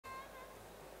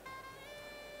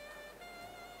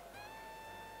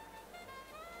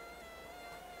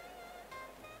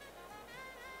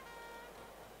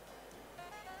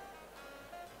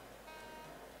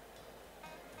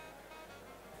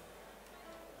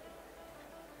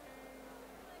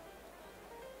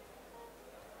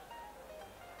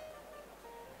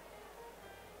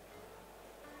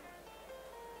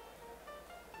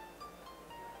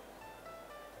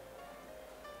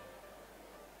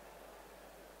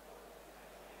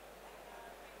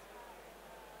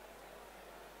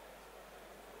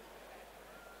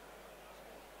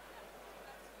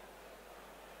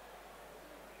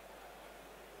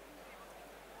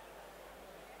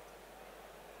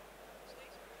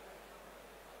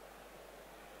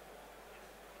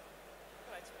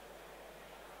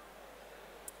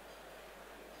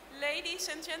Ladies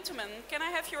and gentlemen, can I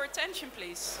have your attention,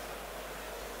 please?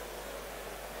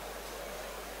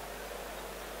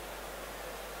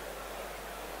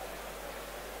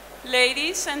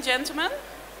 Ladies and gentlemen,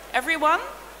 everyone,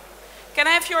 can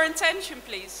I have your attention,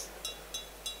 please?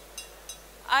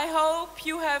 I hope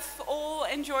you have all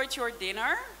enjoyed your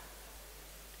dinner.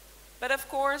 But of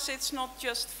course, it's not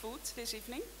just food this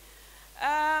evening.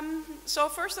 So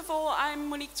first of all, I'm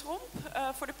Monique Tromp.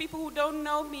 For the people who don't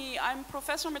know me, I'm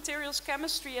Professor of Materials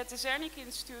Chemistry at the Zernike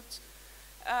Institute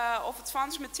of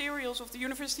Advanced Materials of the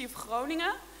University of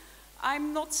Groningen.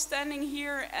 I'm not standing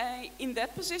here in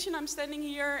that position. I'm standing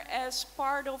here as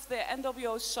part of the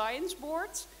NWO Science Board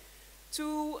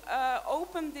to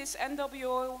open this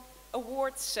NWO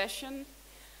award session.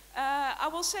 I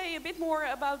will say a bit more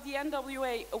about the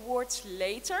NWA Awards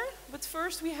later, but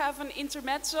first we have an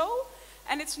intermezzo,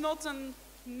 and it's not a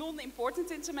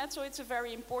non-important intermezzo, it's a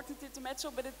very important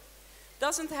intermezzo, but it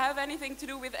doesn't have anything to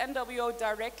do with NWO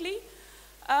directly.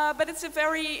 But it's a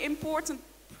very important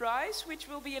prize, which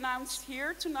will be announced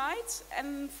here tonight,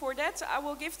 and for that I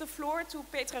will give the floor to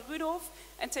Petra Rudolph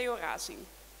and Theo Razing.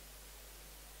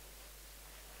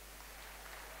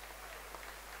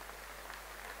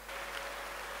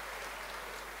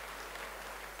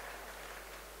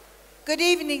 Good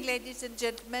evening, ladies and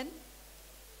gentlemen.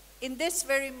 In this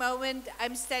very moment,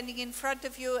 I'm standing in front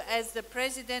of you as the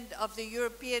President of the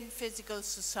European Physical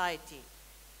Society.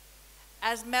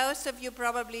 As most of you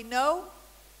probably know,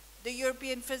 the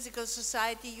European Physical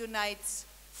Society unites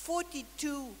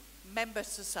 42 member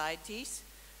societies,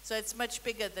 so it's much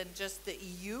bigger than just the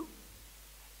EU,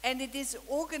 and it is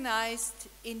organized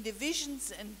in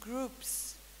divisions and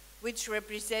groups which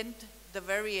represent the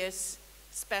various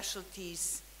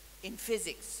specialties in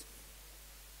physics.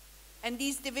 And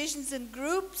these divisions and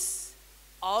groups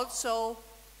also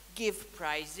give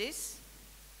prizes,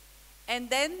 and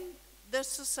then the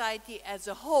society as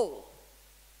a whole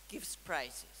gives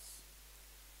prizes.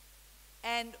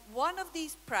 And one of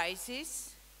these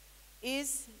prizes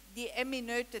is the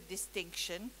Eminente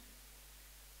distinction,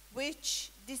 which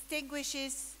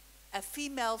distinguishes a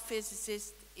female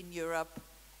physicist in Europe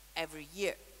every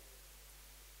year.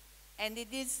 And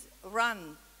it is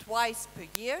run twice per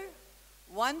year,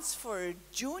 once for a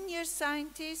junior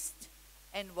scientist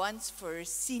and once for a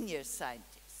senior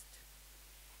scientist.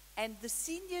 And the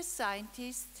senior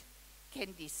scientist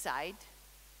can decide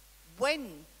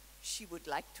when she would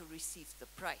like to receive the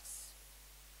prize.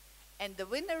 And the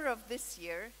winner of this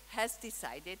year has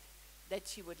decided that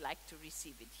she would like to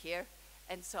receive it here,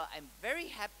 and so I'm very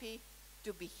happy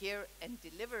to be here and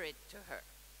deliver it to her.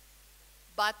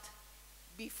 But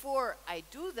before I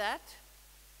do that,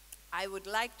 I would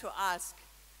like to ask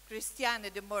Christiane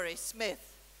de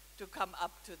Moray-Smith to come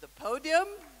up to the podium.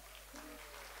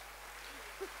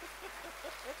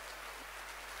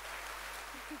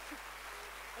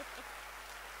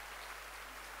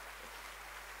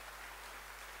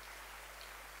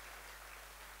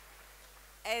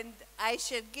 And I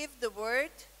shall give the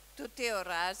word to Theo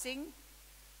Razing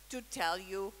to tell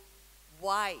you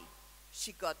why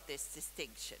she got this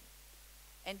distinction.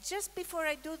 And just before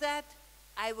I do that,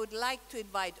 I would like to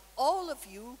invite all of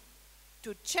you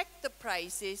to check the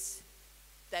prizes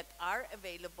that are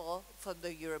available from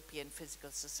the European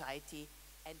Physical Society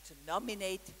and to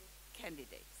nominate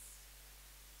candidates.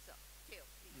 So, Theo,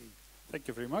 please. Thank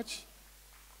you very much.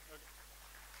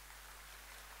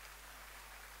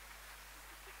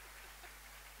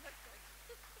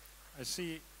 I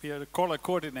see we are color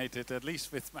coordinated, at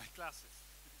least with my glasses.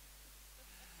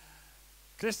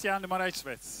 Christiane de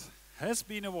Moray-Smith has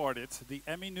been awarded the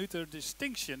Eminente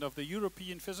distinction of the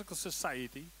European Physical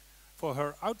Society for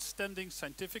her outstanding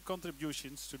scientific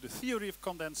contributions to the theory of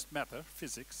condensed matter,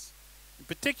 physics, in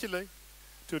particular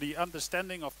to the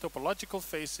understanding of topological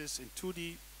phases in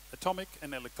 2D atomic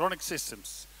and electronic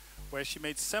systems, where she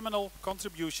made seminal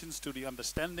contributions to the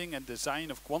understanding and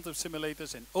design of quantum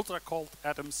simulators in ultra-cold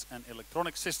atoms and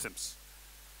electronic systems.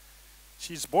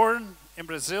 She's born in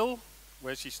Brazil,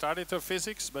 where she started her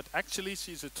physics, but actually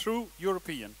she's a true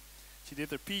European. She did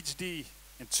her PhD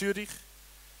in Zurich,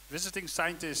 visiting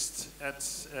scientist at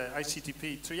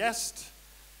ICTP Trieste,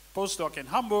 postdoc in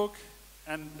Hamburg,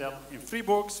 and then in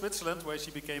Fribourg, Switzerland, where she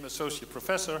became associate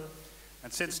professor.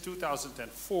 And since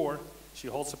 2004, she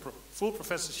holds a full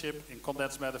professorship in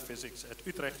condensed matter physics at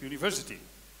Utrecht University.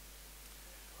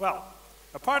 Well,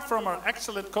 apart from her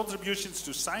excellent contributions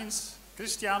to science,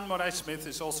 Christiane Moray-Smith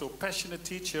is also a passionate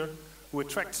teacher who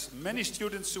attracts many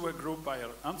students to her group by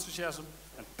her enthusiasm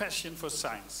and passion for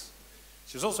science.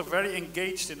 She's also very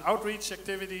engaged in outreach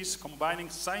activities, combining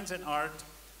science and art,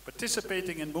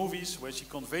 participating in movies where she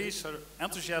conveys her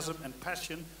enthusiasm and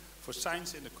passion for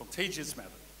science in a contagious manner.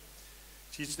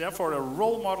 She's therefore a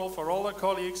role model for all her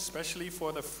colleagues, especially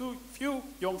for the few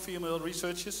young female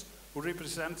researchers who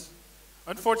represent,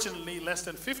 unfortunately, less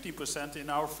than 50% in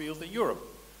our field in Europe.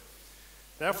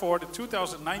 Therefore, the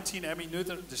 2019 Emmy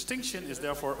Noether distinction is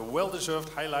therefore a well-deserved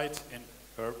highlight in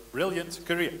her brilliant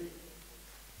career.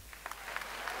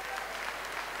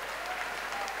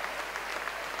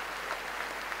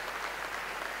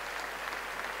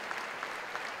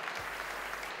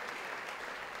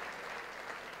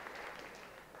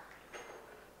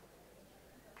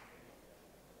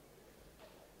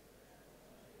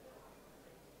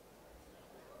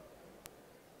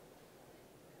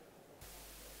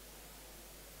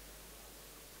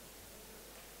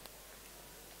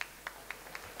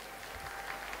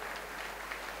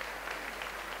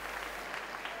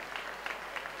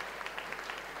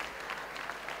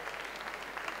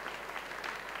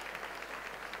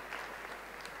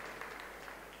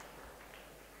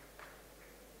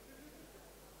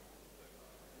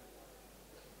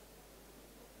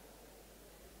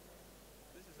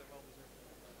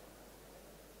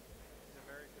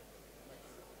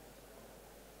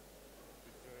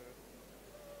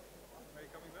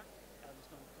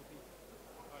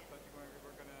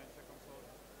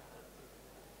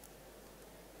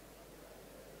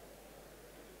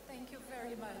 Thank you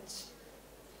very much.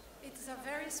 It is a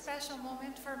very special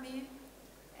moment for me,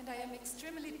 and I am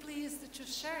extremely pleased to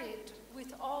share it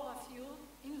with all of you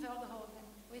in Veldhoven,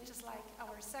 which is like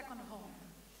our second home.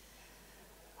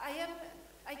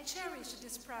 I cherish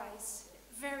this prize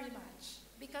very much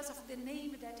because of the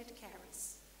name that it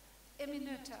carries. Emmy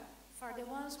Noether, for the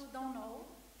ones who don't know,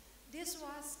 this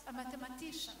was a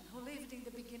mathematician who lived in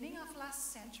the beginning of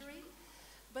last century,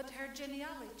 but her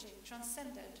genealogy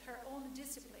transcended her own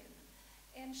discipline,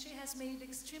 and she has made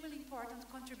extremely important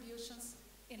contributions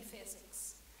in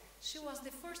physics. She was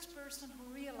the first person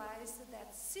who realized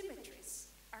that symmetries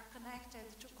are connected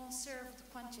to conserved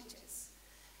quantities,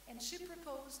 and she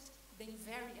proposed the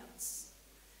invariance.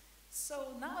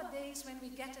 So nowadays, when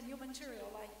we get a new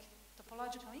material like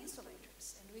topological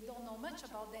insulators, and we don't know much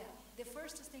about them, the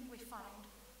first thing we find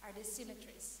are the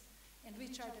symmetries, and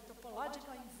which are the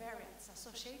topological invariants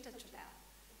associated to them.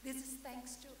 This is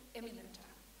thanks to Emmy Noether.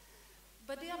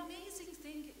 But the amazing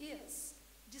thing is,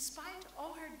 despite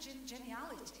all her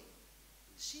genealogy,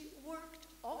 she worked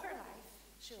all her life.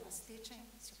 She was teaching,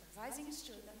 supervising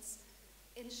students,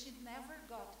 and she never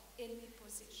got any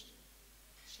position.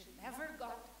 She never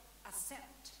got a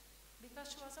cent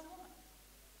because she was a woman.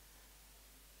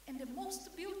 And the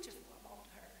most beautiful about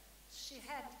her, she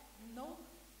had no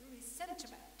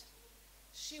resentment.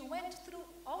 She went through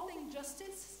all the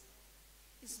injustice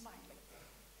smiling.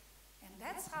 And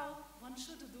that's how one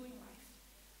should do in life.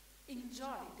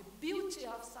 Enjoy the beauty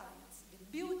of science, the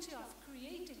beauty of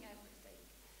creating everything.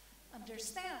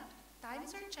 Understand,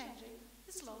 times are changing,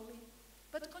 slowly,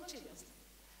 but continuously.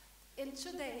 And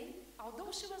today,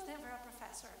 although she was never a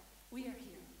professor, we are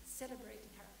here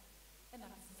celebrating her. And I'm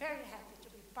very happy to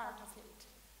be part of it.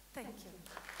 Thank you.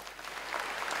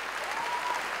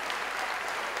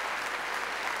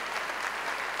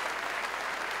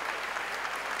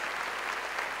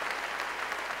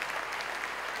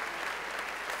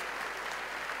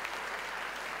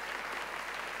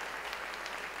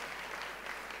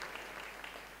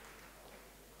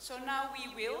 So now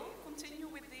we will continue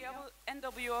with the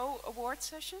NWO award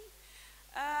session.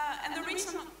 And the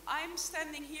reason I'm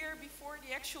standing here before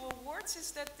the actual awards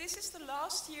is that this is the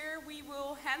last year we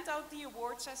will hand out the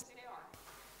awards as they are.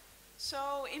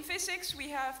 So in physics we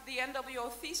have the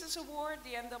NWO Thesis Award,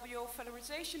 the NWO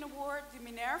Valorization Award, the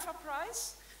Minerva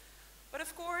Prize. But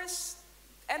of course,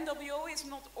 NWO is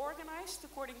not organized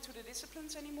according to the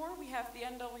disciplines anymore. We have the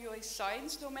NWO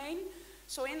Science domain.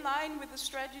 So in line with the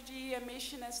strategy and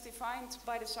mission as defined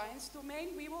by the science domain,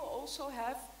 we will also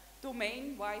have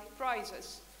domain-wide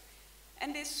prizes.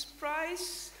 And this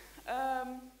prize,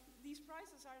 these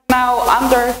prizes are now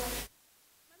under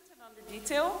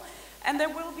detail, and there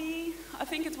will be, I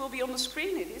think it will be on the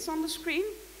screen, it is on the screen.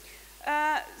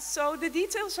 So the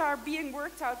details are being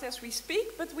worked out as we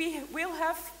speak, but we will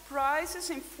have prizes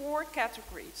in 4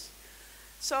 categories.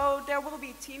 So there will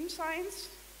be team science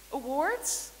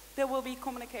awards, there will be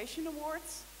communication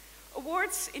awards,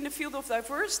 awards in the field of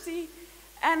diversity,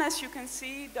 and as you can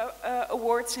see, the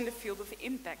awards in the field of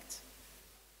impact.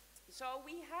 So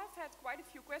we have had quite a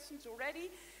few questions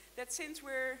already, that since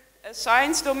we're a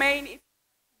science domain, if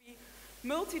you be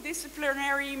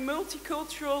multidisciplinary,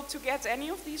 multicultural to get any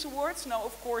of these awards? No,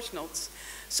 of course not.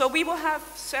 So we will have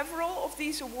several of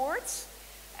these awards,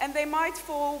 and they might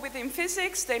fall within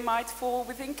physics, they might fall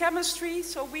within chemistry,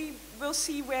 so we will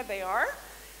see where they are.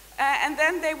 and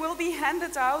then they will be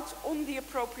handed out on the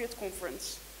appropriate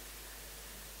conference.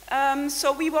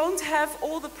 So we won't have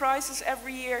all the prizes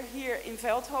every year here in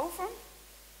Veldhoven,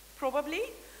 probably,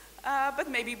 but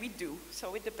maybe we do.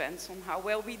 So it depends on how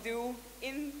well we do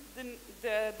in the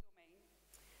domain.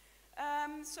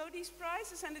 So these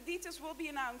prizes and the details will be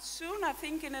announced soon, I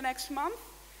think in the next month.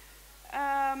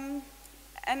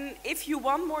 And if you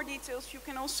want more details, you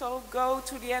can also go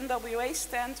to the NWA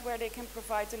stand where they can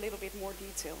provide a little bit more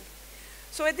detail.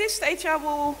 So at this stage, I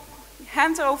will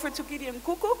hand over to Gideon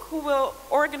Koekoek, who will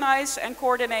organize and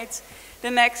coordinate the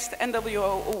next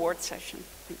NWO award session.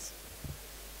 Thanks.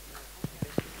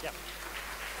 Yeah.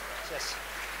 Yes.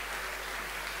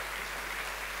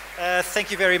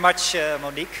 Thank you very much,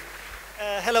 Monique.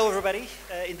 Hello, everybody.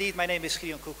 Indeed, my name is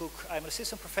Gideon Koekoek. I'm an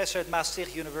assistant professor at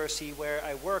Maastricht University, where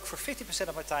I work for 50%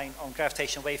 of my time on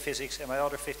gravitational wave physics and my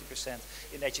other 50%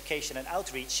 in education and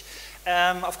outreach.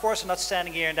 Of course, I'm not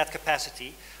standing here in that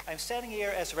capacity. I'm standing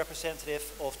here as a representative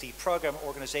of the Program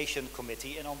Organization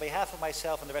Committee, and on behalf of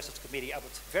myself and the rest of the committee, I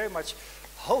would very much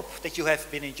hope that you have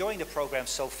been enjoying the program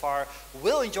so far,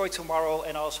 will enjoy tomorrow,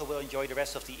 and also will enjoy the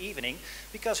rest of the evening,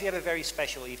 because we have a very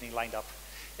special evening lined up.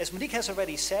 As Monique has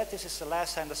already said, this is the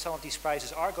last time that some of these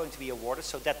prizes are going to be awarded,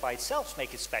 so that by itself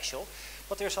makes it special,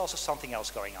 but there's also something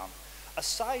else going on.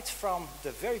 Aside from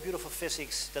the very beautiful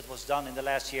physics that was done in the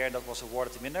last year and that was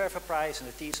awarded the Minerva Prize and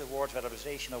the Thies Award,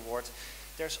 Valorization Award,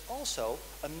 there's also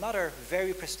another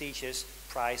very prestigious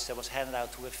prize that was handed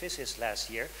out to a physicist last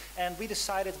year, and we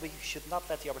decided we should not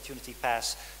let the opportunity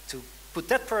pass to put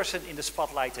that person in the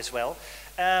spotlight as well.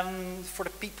 For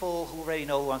the people who already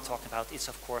know who I'm talking about, it's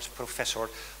of course Professor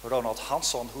Ronald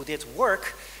Hansson, who did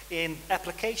work in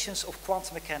applications of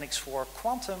quantum mechanics for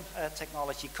quantum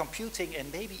technology, computing,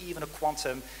 and maybe even a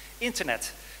quantum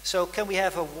internet. So can we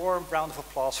have a warm round of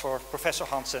applause for Professor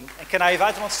Hansson? And can I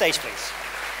invite him on stage, please?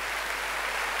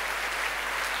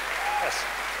 Yes.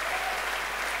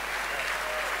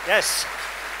 Yes.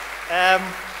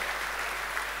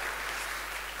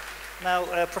 Now,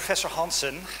 Professor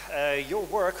Hansson, your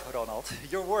work, Ronald,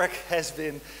 your work has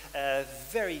been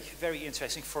very, very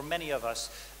interesting for many of us,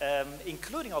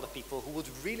 including other people who would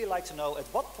really like to know at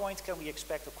what point can we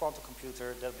expect a quantum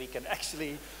computer that we can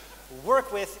actually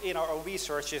work with in our own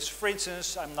researches. For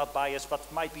instance, I'm not biased,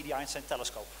 but might be the Einstein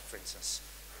telescope, for instance.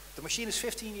 The machine is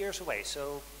 15 years away,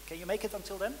 so can you make it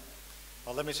until then?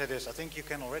 Well, let me say this. I think you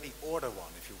can already order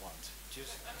one if you want.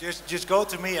 Just go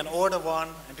to me and order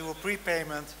one and do a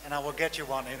prepayment, and I will get you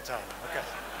one in time. Okay.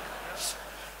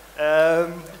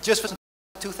 Just for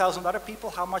 2,000 other people,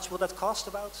 how much will that cost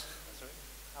about? Sorry?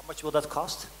 How much will that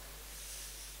cost?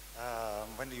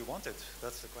 When do you want it?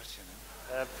 That's the question.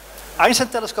 Einstein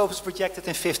telescope is projected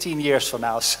in 15 years from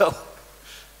now, so.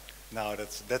 No,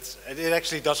 it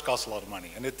actually does cost a lot of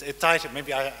money, and it ties it.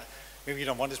 Maybe you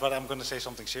don't want this, but I'm going to say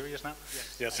something serious now.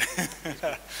 Yes.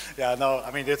 Yeah. No.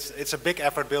 I mean, it's a big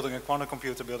effort building a quantum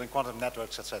computer, building quantum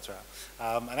networks, etc.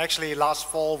 And actually, last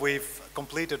fall we've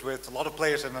completed with a lot of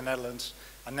players in the Netherlands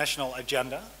a national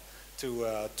agenda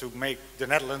to make the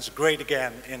Netherlands great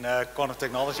again in quantum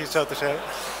technology, so to say.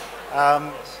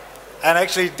 And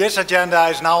actually, this agenda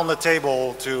is now on the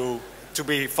table to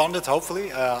be funded.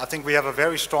 Hopefully, I think we have a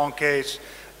very strong case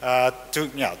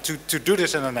to do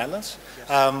this in the Netherlands.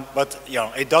 But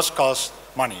it does cost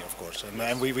money, of course,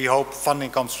 and we hope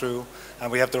funding comes through,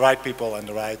 and we have the right people and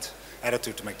the right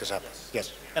attitude to make this happen.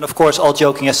 Yes. And of course, all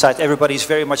joking aside, everybody's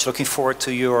very much looking forward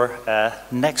to your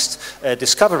next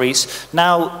discoveries.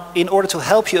 Now, in order to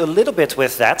help you a little bit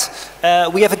with that,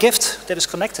 we have a gift that is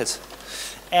connected,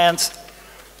 and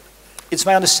it's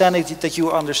my understanding that you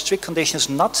are under strict conditions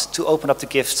not to open up the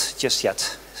gift just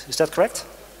yet. Is that correct?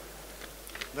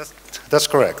 That's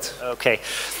correct. Okay.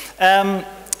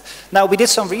 Now, we did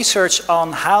some research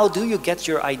on how do you get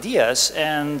your ideas,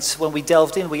 and when we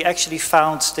delved in, we actually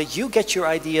found that you get your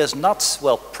ideas not,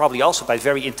 well, probably also by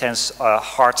very intense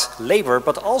hard labor,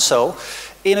 but also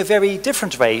in a very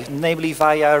different way, namely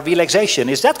via relaxation.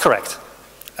 Is that correct?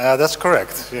 That's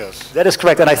correct, yes. That is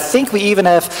correct, and I think we even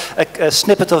have a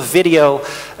snippet of video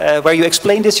where you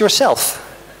explain this yourself.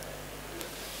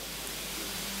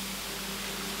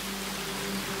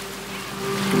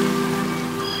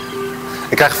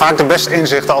 Ik krijg vaak de beste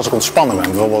inzichten als ik ontspannen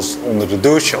ben, bijvoorbeeld onder de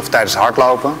douche of tijdens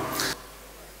hardlopen.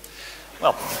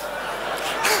 Well,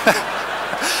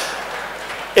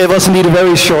 it was indeed a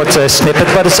very short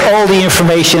snippet, but it's all the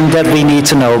information that we need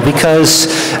to know, because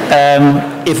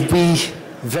if we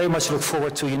very much look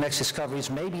forward to your next discoveries,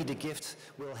 maybe the gift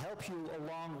will help you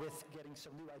along with getting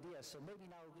some new ideas. So maybe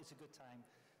now is a good time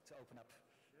to open up.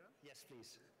 Yeah? Yes,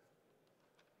 please.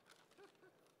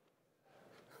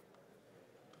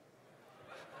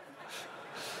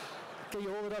 Can you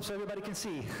hold it up so everybody can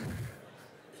see?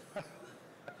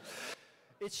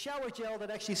 It's shower gel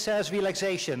that actually says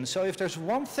relaxation. So if there's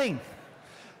one thing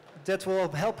that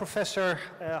will help Professor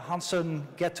Hansen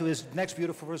get to his next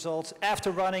beautiful results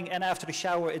after running and after the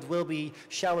shower, it will be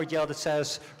shower gel that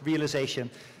says realization.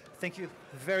 Thank you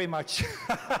very much.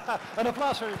 An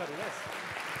applause for everybody, yes.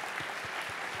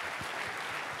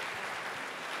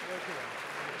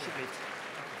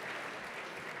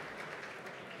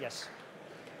 Yes.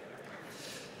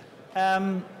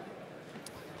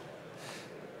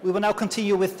 We will now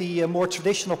continue with the more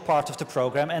traditional part of the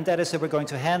program, and that is that we're going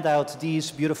to hand out these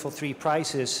beautiful 3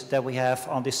 prizes that we have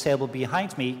on this table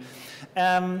behind me.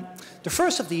 The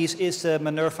first of these is the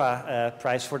Minerva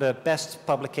Prize for the best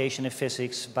publication in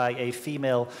physics by a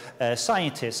female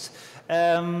scientist.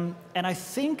 And I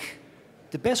think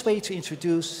the best way to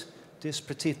introduce this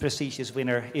prestigious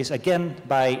winner is again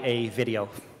by a video.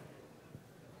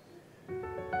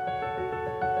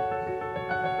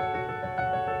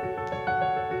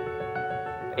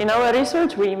 In our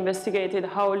research, we investigated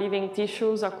how living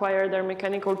tissues acquire their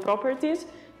mechanical properties,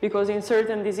 because in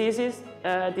certain diseases,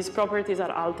 these properties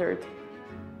are altered.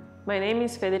 My name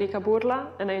is Federica Burla,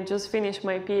 and I just finished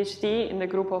my PhD in the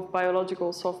group of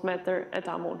biological soft matter at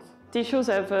Amulf. Tissues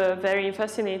have very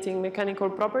fascinating mechanical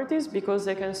properties because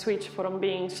they can switch from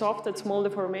being soft at small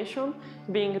deformation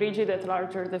to being rigid at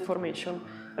larger deformation,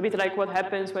 a bit like what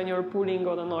happens when you're pulling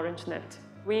on an orange net.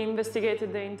 We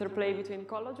investigated the interplay between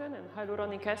collagen and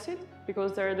hyaluronic acid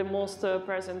because they're the most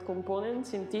present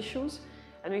components in tissues,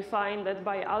 and we find that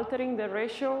by altering the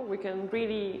ratio we can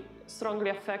really strongly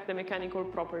affect the mechanical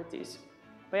properties.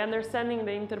 By understanding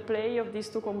the interplay of these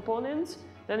 2 components,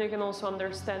 then we can also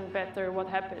understand better what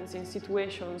happens in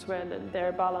situations when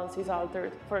their balance is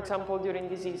altered, for example during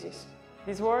diseases.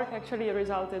 This work actually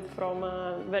resulted from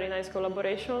very nice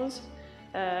collaborations.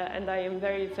 And I am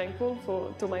very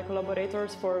thankful to my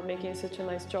collaborators for making such a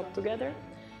nice job together.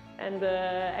 And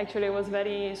actually I was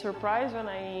very surprised when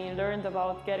I learned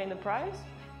about getting the prize.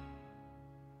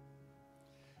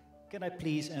 Can I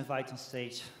please invite on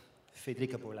stage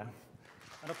Federica Burla?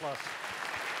 An applause.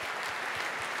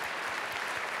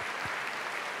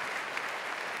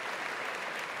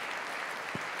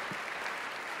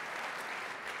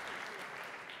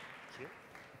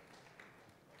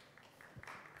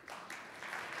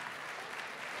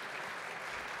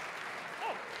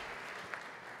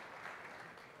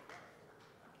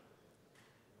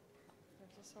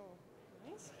 So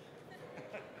nice.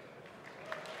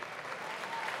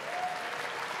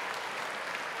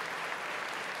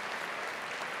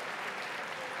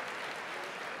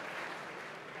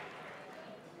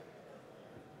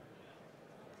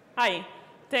 Hi,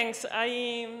 thanks.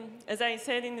 As I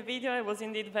said in the video, I was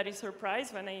indeed very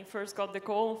surprised when I first got the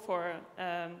call for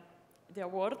the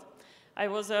award. I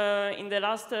was in the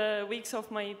last weeks of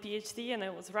my PhD, and I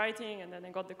was writing, and then I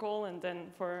got the call, and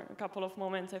then for a couple of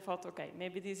moments I thought, okay,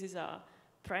 maybe this is a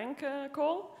prank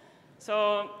call.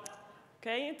 So,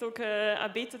 okay, it took a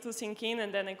bit to sink in,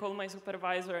 and then I called my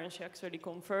supervisor, and she actually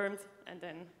confirmed, and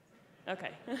then,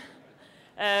 okay.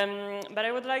 But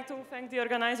I would like to thank the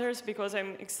organizers because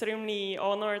I'm extremely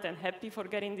honored and happy for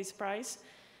getting this prize.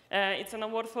 It's an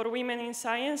award for women in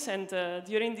science, and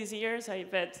during these years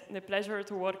I've had the pleasure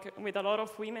to work with a lot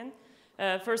of women.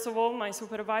 First of all, my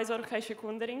supervisor, Heino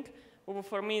Falcke, who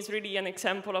for me is really an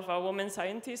example of a woman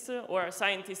scientist, or a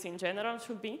scientist in general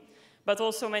should be, but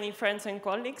also many friends and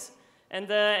colleagues. And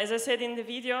as I said in the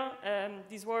video,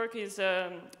 this work is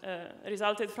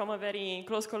resulted from a very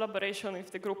close collaboration with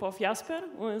the group of Jasper,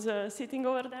 who is sitting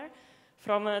over there,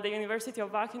 from the University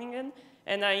of Wageningen.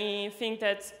 And I think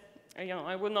that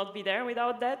I would not be there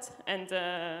without that, and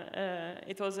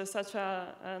it was such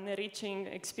an enriching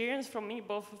experience for me,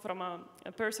 both from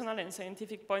a personal and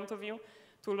scientific point of view,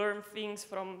 to learn things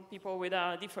from people with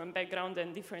a different background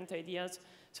and different ideas.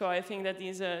 So I think that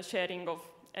this sharing of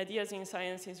ideas in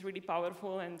science is really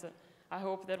powerful, and I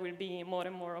hope there will be more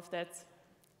and more of that.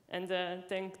 And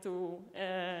thanks to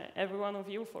every one of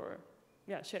you for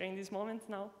sharing this moment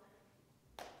now.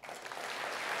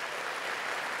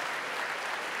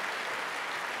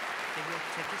 Can you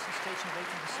take this on stage and wait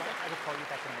on the side? I will call you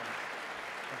back in a moment.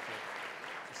 Thank you.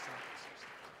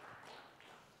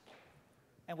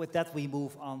 And with that, we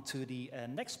move on to the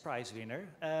next prize winner,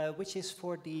 which is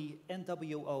for the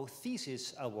NWO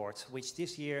Thesis Award, which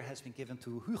this year has been given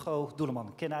to Hugo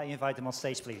Doeleman. Can I invite him on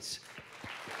stage, please?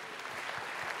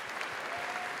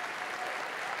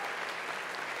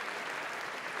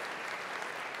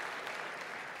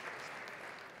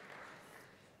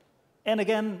 And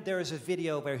again, there is a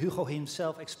video where Hugo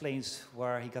himself explains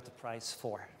where he got the prize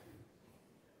for.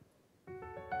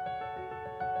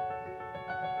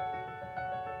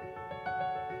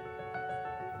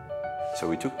 So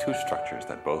we took two structures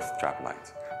that both trap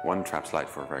light. One traps light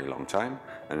for a very long time,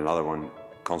 and another one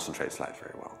concentrates light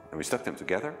very well. And we stuck them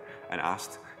together and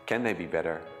asked, can they be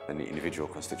better than the individual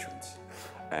constituents?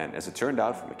 And as it turned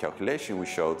out, from a calculation, we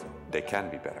showed they can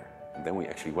be better. And then we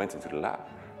actually went into the lab,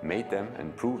 made them,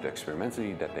 and proved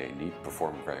experimentally that they indeed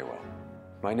perform very well.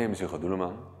 My name is Hugo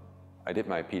Doeleman. I did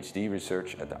my PhD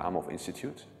research at the Amhof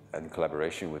Institute in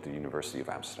collaboration with the University of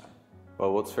Amsterdam.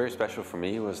 Well, what's very special for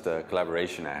me was the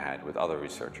collaboration I had with other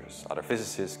researchers, other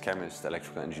physicists, chemists,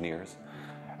 electrical engineers.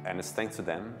 And it's thanks to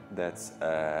them that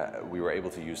we were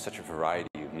able to use such a variety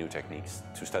of new techniques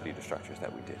to study the structures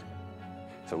that we did.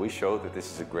 So we showed that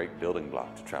this is a great building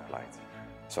block to trap light.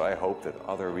 So I hope that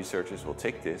other researchers will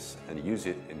take this and use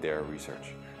it in their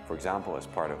research. For example, as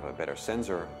part of a better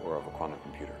sensor or of a quantum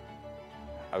computer.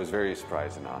 I was very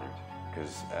surprised and honored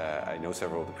because I know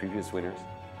several of the previous winners.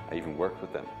 I even worked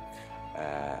with them.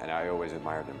 And I always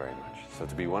admired them very much. So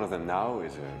to be one of them now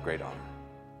is a great honor.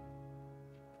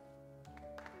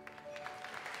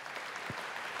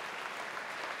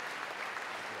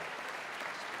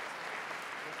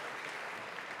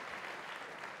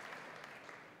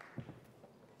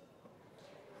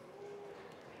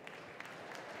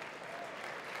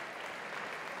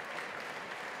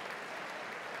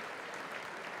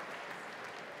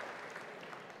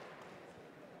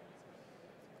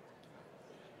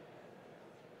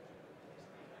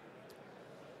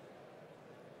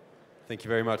 Thank you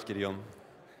very much, Gideon.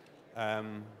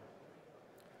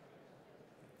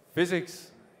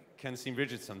 Physics can seem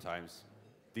rigid sometimes.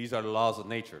 These are the laws of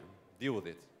nature. Deal with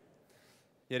it.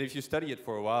 Yet if you study it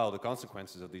for a while, the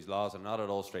consequences of these laws are not at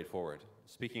all straightforward.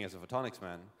 Speaking as a photonics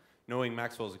man, knowing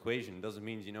Maxwell's equation doesn't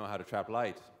mean you know how to trap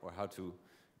light or how to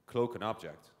cloak an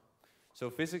object. So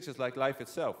physics is like life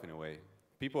itself in a way.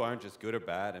 People aren't just good or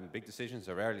bad, and big decisions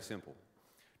are rarely simple.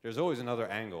 There's always another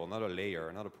angle, another layer,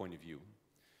 another point of view.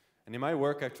 And in my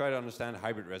work, I've tried to understand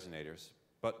hybrid resonators,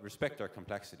 but respect their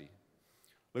complexity.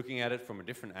 Looking at it from a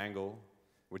different angle,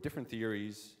 with different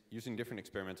theories, using different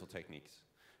experimental techniques.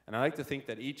 And I like to think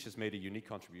that each has made a unique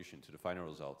contribution to the final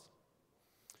result.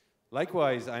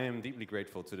 Likewise, I am deeply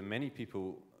grateful to the many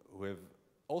people who have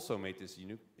also made these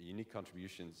unique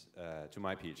contributions to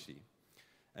my PhD.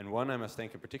 And one I must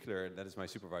thank in particular, that is my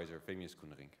supervisor, Femius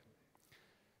Koenerink.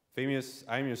 Femius,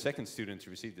 I am your second student to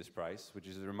receive this prize, which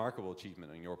is a remarkable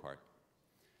achievement on your part.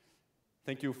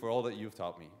 Thank you for all that you've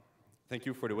taught me. Thank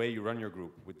you for the way you run your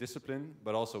group, with discipline,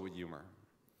 but also with humor.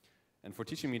 And for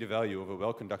teaching me the value of a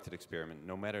well-conducted experiment,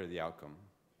 no matter the outcome.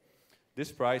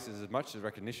 This prize is as much a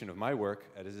recognition of my work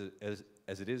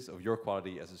as it is of your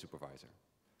quality as a supervisor.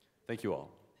 Thank you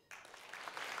all.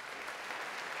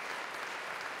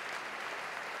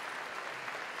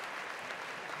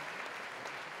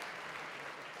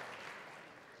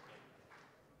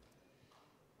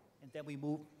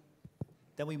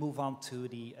 Then we move on to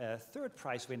the third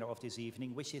prize winner of this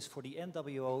evening, which is for the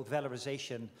NWO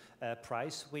Valorization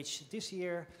Prize, which this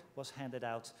year was handed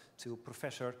out to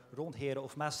Professor Ron Heren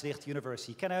of Maastricht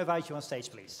University. Can I invite you on stage,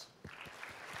 please?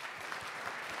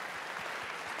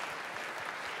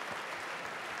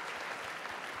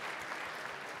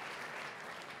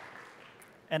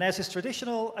 And as is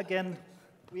traditional, again,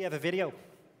 we have a video.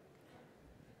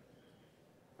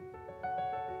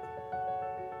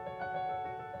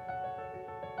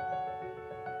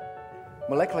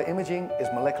 Molecular imaging is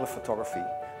molecular photography.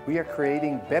 We are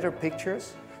creating better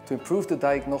pictures to improve the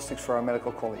diagnostics for our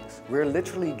medical colleagues. We're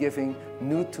literally giving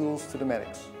new tools to the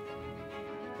medics.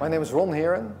 My name is Ron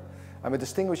Heren. I'm a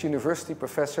distinguished university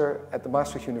professor at the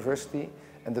Maastricht University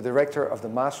and the director of the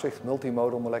Maastricht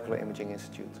Multimodal Molecular Imaging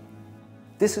Institute.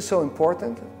 This is so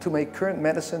important to make current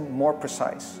medicine more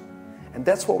precise. And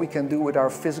that's what we can do with our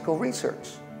physical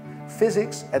research.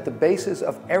 Physics at the basis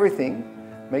of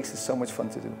everything makes it so much fun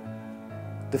to do.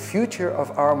 The future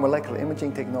of our molecular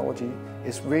imaging technology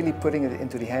is really putting it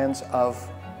into the hands of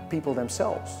people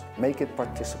themselves. Make it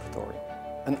participatory.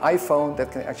 An iPhone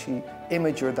that can actually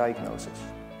image your diagnosis.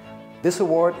 This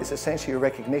award is essentially a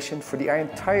recognition for the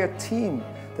entire team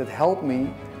that helped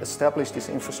me establish this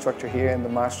infrastructure here in the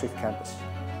Maastricht campus.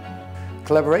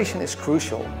 Collaboration is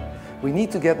crucial. We need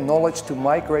to get knowledge to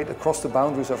migrate across the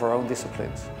boundaries of our own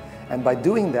disciplines. And by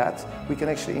doing that, we can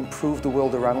actually improve the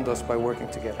world around us by working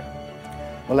together.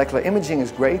 Molecular imaging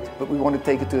is great, but we want to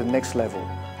take it to the next level.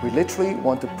 We literally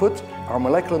want to put our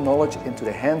molecular knowledge into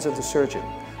the hands of the surgeon,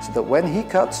 so that when he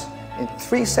cuts, in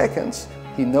 3 seconds,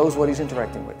 he knows what he's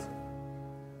interacting with.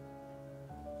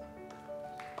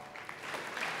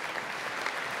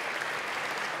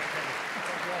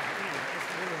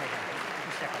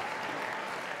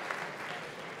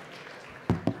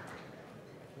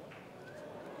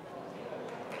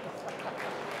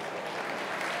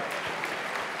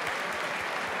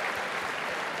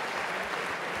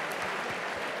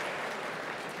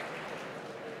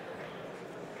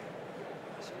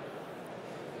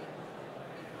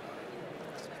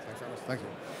 Thank you.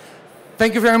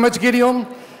 Thank you very much, Gideon.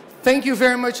 Thank you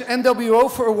very much, NWO,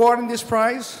 for awarding this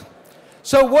prize.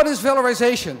 So what is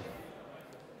valorization?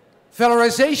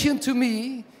 Valorization, to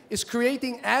me, is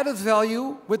creating added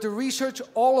value with the research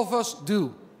all of us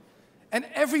do. And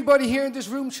everybody here in this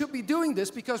room should be doing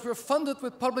this because we're funded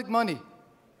with public money.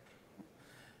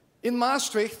 In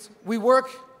Maastricht, we work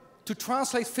to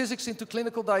translate physics into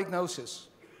clinical diagnosis.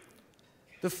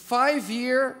 The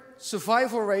 5-year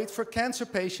survival rate for cancer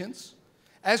patients,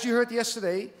 as you heard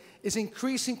yesterday, is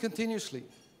increasing continuously.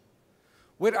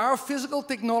 With our physical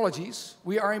technologies,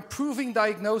 we are improving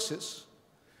diagnosis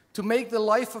to make the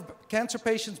life of cancer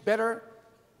patients better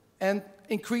and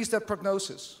increase their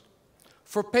prognosis.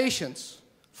 For patients,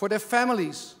 for their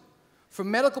families, for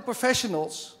medical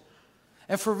professionals,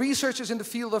 and for researchers in the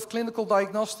field of clinical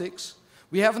diagnostics,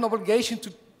 we have an obligation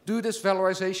to do this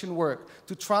valorization work,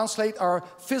 to translate our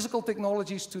physical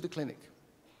technologies to the clinic.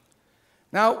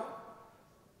 Now,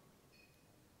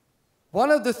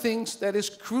 one of the things that is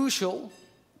crucial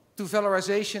to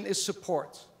valorization is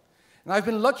support. And I've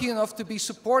been lucky enough to be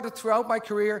supported throughout my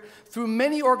career through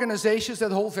many organizations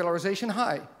that hold valorization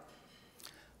high.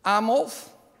 AMOF,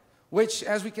 which,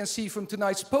 as we can see from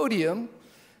tonight's podium,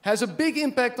 has a big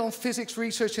impact on physics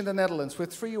research in the Netherlands,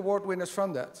 with 3 award winners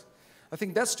from that. I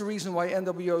think that's the reason why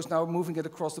NWO is now moving it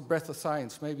across the breadth of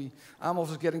science. Maybe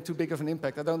AMOF is getting too big of an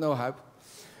impact, I don't know how.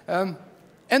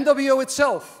 NWO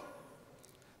itself,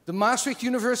 the Maastricht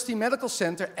University Medical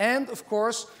Center, and of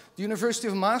course, the University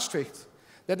of Maastricht,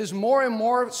 that is more and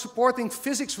more supporting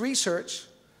physics research,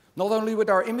 not only with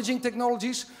our imaging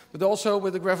technologies, but also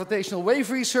with the gravitational wave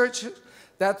research,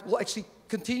 that will actually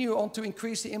continue on to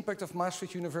increase the impact of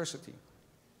Maastricht University.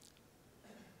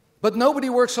 But nobody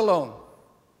works alone.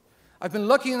 I've been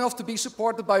lucky enough to be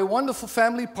supported by a wonderful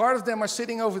family. Part of them are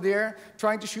sitting over there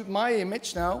trying to shoot my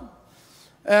image now.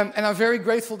 And I'm very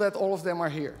grateful that all of them are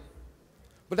here.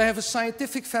 But I have a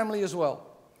scientific family as well.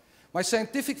 My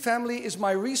scientific family is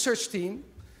my research team,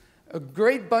 a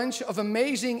great bunch of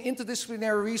amazing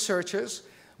interdisciplinary researchers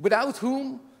without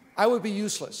whom I would be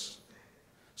useless.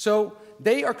 So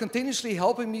they are continuously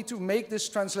helping me to make this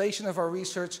translation of our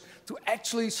research to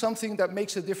actually something that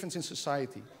makes a difference in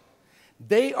society.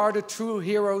 They are the true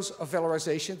heroes of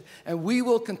valorization, and we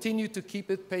will continue to keep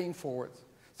it paying forward.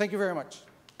 Thank you very much.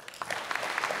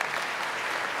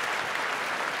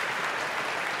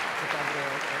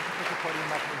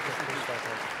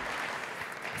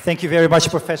 Thank you very much,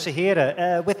 Professor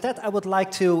Heere. With that, I would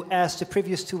like to ask the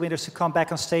previous 2 winners to come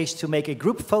back on stage to make a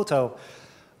group photo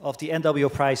of the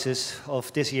NWO prizes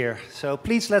of this year. So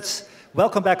please, let's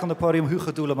welcome back on the podium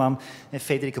Hugo Doeleman and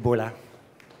Federica Borla.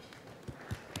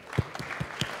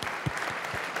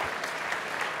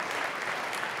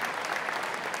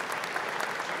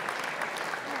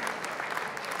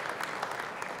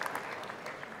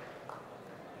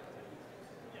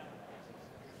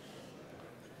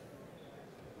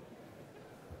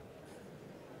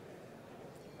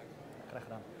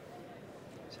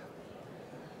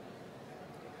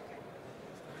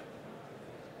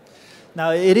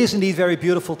 Now, it is indeed very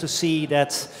beautiful to see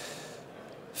that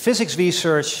physics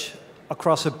research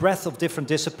across a breadth of different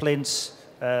disciplines,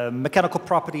 mechanical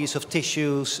properties of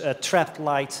tissues, trapped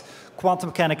light, quantum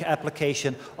mechanical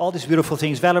application, all these beautiful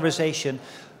things, valorization,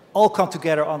 all come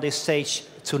together on this stage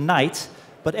tonight.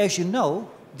 But as you know,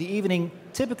 the evening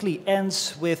typically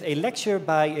ends with a lecture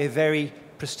by a very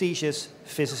prestigious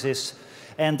physicist.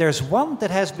 And there's one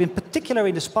that has been particularly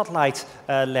in the spotlight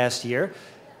last year,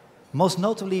 most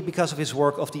notably because of his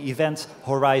work of the Event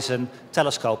Horizon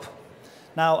Telescope.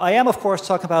 Now, I am, of course,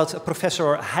 talking about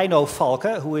Professor Heino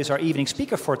Falcke, who is our evening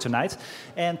speaker for tonight.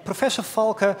 And Professor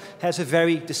Falcke has a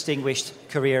very distinguished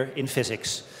career in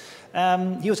physics.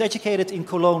 He was educated in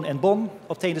Cologne and Bonn,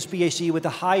 obtained his PhD with the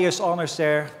highest honors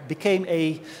there, became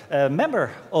a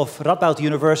member of Radboud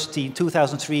University in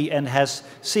 2003, and has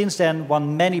since then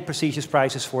won many prestigious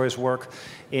prizes for his work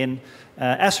in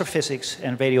astrophysics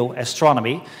and radio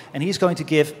astronomy. And he's going to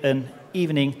give an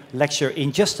evening lecture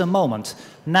in just a moment.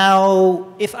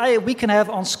 Now, if we can have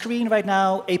on screen right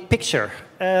now a picture.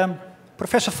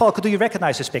 Professor Falcke, do you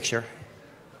recognize this picture?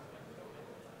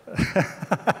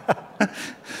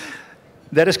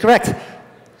 That is correct.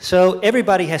 So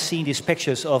everybody has seen these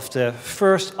pictures of the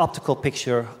first optical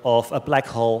picture of a black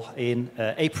hole in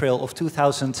April of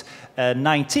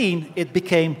 2019. It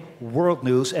became world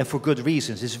news, and for good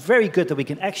reasons. It's very good that we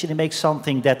can actually make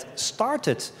something that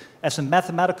started as a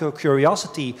mathematical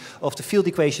curiosity of the field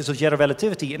equations of general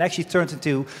relativity and actually turned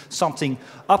into something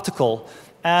optical.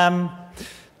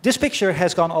 This picture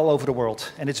has gone all over the world,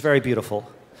 and it's very beautiful.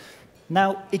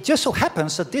 Now, it just so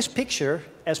happens that this picture,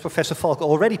 as Professor Falcke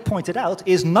already pointed out,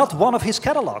 is not one of his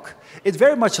catalog. It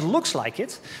very much looks like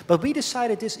it, but we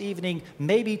decided this evening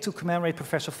maybe to commemorate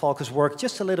Professor Falcke's work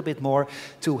just a little bit more,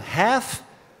 to have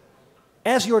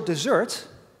as your dessert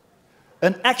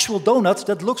an actual donut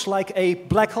that looks like a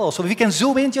black hole. So if we can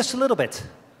zoom in just a little bit.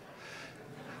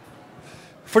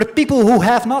 For the people who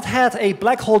have not had a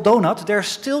black hole donut, there's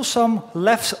still some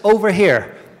left over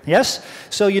here. Yes?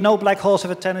 So you know black holes have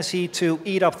a tendency to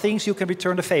eat up things. You can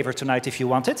return the favor tonight if you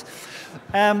want it.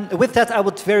 With that, I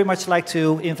would very much like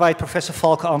to invite Professor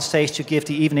Falcke on stage to give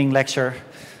the evening lecture.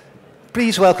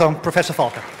 Please welcome Professor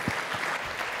Falcke.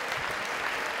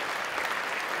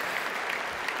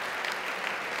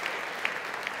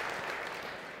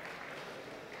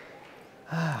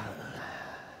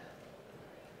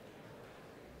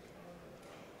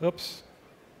 Oops.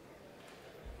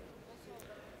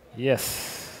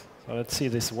 Yes. So let's see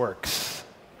if this works.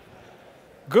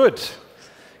 Good.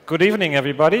 Good evening,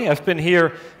 everybody. I've been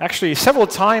here actually several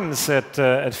times at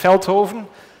Veldhoven.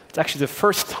 It's actually the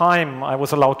first time I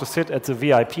was allowed to sit at the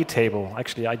VIP table.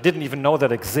 Actually, I didn't even know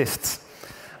that exists.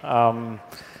 And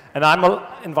I'm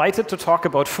invited to talk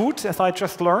about food, as I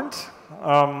just learned.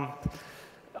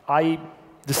 I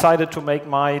decided to make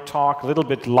my talk a little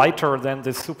bit lighter than the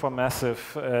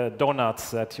supermassive donuts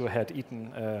that you had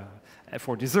eaten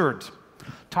for dessert.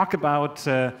 Talk about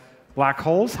black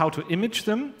holes, how to image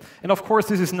them. And of course,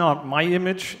 this is not my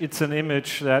image. It's an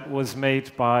image that was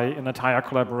made by an entire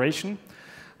collaboration,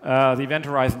 the Event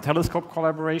Horizon Telescope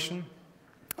collaboration.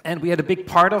 And we had a big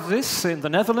part of this in the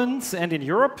Netherlands and in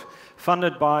Europe,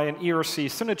 funded by an ERC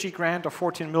Synergy grant of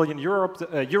 14 million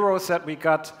euros that we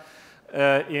got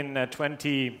in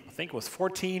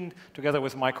 2014, together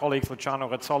with my colleagues Luciano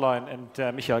Rezzolla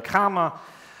and Michael Kramer.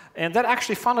 And that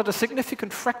actually funded a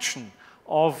significant fraction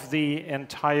of the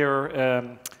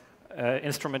entire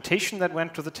instrumentation that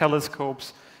went to the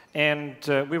telescopes. And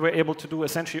we were able to do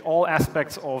essentially all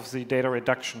aspects of the data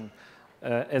reduction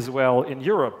as well in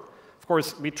Europe. Of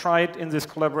course, we tried in this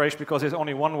collaboration, because there's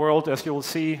only one world, as you will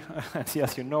see,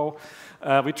 as you know,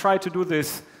 we tried to do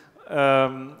this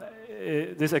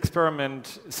this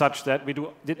experiment such that we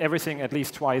did everything at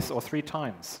least twice or 3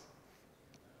 times.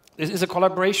 This is a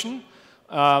collaboration.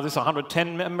 There's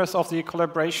 110 members of the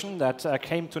collaboration that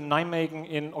came to Nijmegen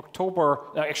in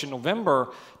November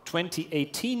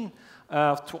 2018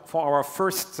 for our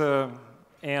first our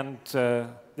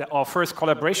first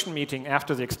collaboration meeting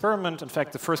after the experiment. In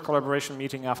fact, the first collaboration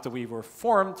meeting after we were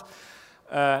formed.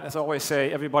 As I always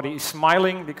say, everybody is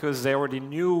smiling because they already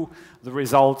knew the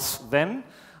results then.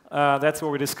 That's where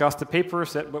we discussed the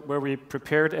papers, where we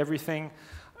prepared everything.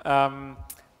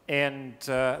 And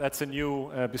that's a new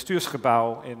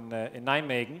bestuursgebouw in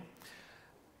Nijmegen.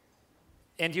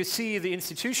 And you see the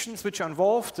institutions which are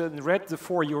involved. In red, the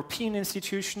 4 European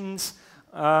institutions.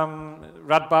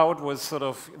 Radboud was sort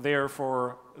of there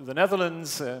for the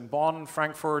Netherlands, Bonn,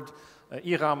 Frankfurt.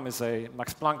 IRAM is a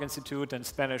Max Planck Institute, and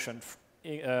Spanish and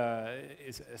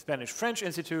is a Spanish-French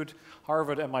Institute,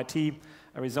 Harvard, MIT,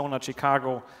 Arizona,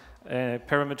 Chicago,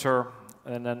 Perimeter,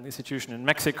 and an institution in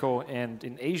Mexico and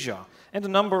in Asia. And a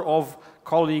number of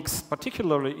colleagues,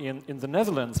 particularly in the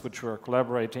Netherlands, which were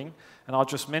collaborating. And I'll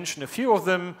just mention a few of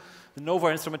them. The NOVA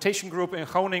Instrumentation Group in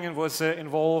Groningen was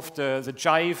involved, the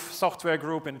Jive software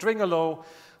group in Dringelo.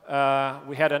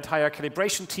 We had an entire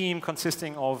calibration team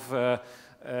consisting of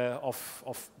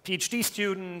PhD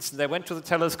students. They went to the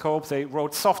telescope, they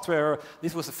wrote software.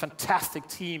 This was a fantastic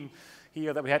team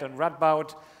here that we had in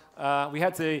Radboud. We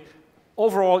had the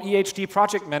overall EHD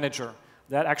project manager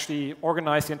that actually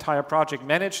organized the entire project,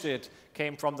 managed it,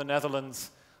 came from the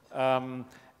Netherlands,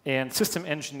 and system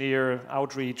engineer,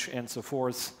 outreach, and so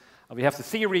forth. We have the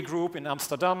theory group in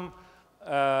Amsterdam,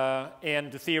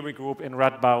 and the theory group in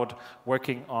Radboud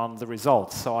working on the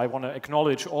results. So I want to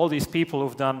acknowledge all these people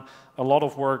who've done a lot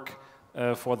of work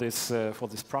for this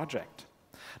project.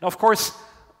 Now, of course,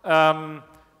 the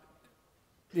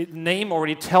name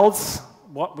already tells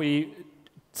what we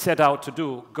set out to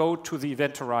do, go to the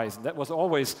event horizon. That was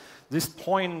always this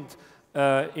point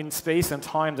in space and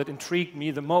time that intrigued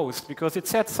me the most, because it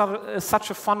set such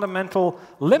a fundamental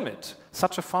limit,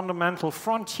 such a fundamental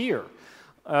frontier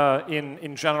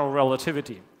in general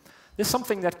relativity. This is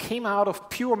something that came out of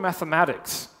pure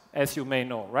mathematics, as you may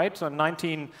know, right? So in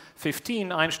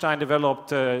 1915, Einstein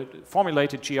developed,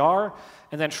 formulated GR,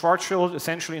 and then Schwarzschild,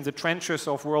 essentially in the trenches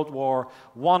of World War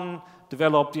I,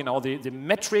 developed, you know, the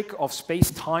metric of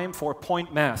space-time for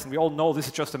point mass. And we all know this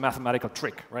is just a mathematical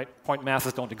trick, right? Point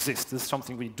masses don't exist. This is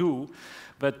something we do,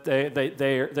 but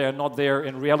they are not there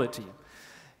in reality.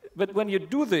 But when you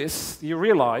do this, you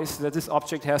realize that this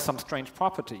object has some strange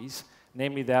properties,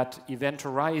 namely that event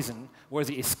horizon, where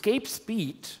the escape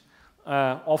speed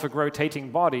of a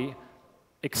gravitating body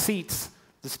exceeds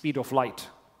the speed of light.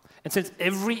 And since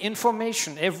every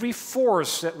information, every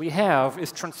force that we have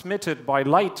is transmitted by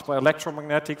light, by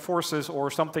electromagnetic forces or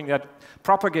something that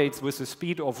propagates with the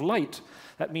speed of light,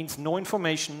 that means no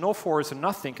information, no force, and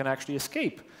nothing can actually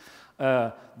escape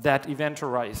that event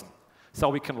horizon. So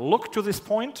we can look to this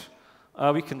point,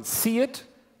 we can see it,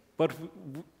 but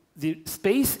the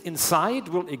space inside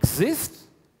will exist,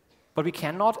 but we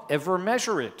cannot ever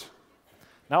measure it.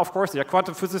 Now, of course, there are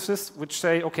quantum physicists which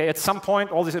say, okay, at some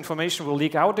point all this information will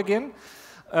leak out again,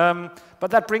 but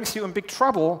that brings you in big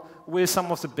trouble with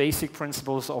some of the basic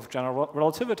principles of general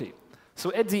relativity.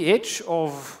 So at the edge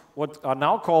of what are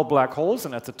now called black holes,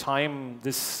 and at the time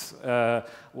this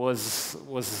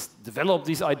was developed,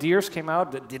 these ideas came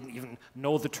out that didn't even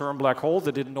know the term black hole,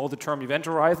 they didn't know the term event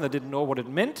horizon, they didn't know what it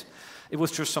meant. It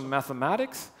was just some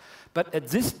mathematics. But at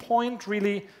this point,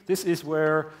 really, this is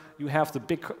where you have the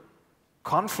big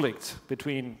conflict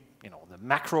between, you know, the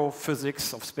macro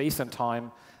physics of space and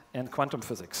time and quantum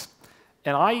physics.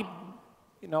 And I,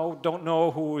 you know, don't know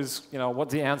who is, you know, what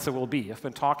the answer will be. I've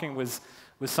been talking with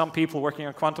some people working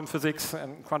on quantum physics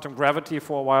and quantum gravity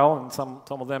for a while, and some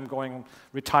of them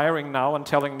retiring now and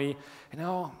telling me, you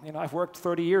know, I've worked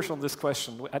 30 years on this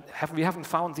question. We haven't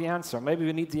found the answer. Maybe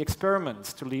we need the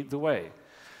experiments to lead the way.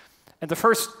 And the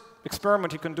first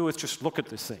experiment you can do is just look at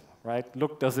this thing, right?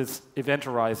 Look, does its event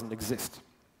horizon exist?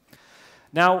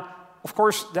 Now, of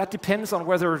course, that depends on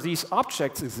whether these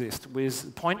objects exist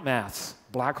with point mass.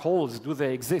 Black holes, do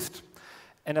they exist?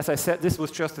 And as I said, this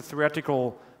was just a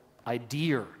theoretical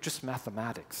idea, just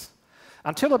mathematics.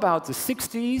 Until about the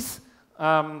 60s,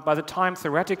 by the time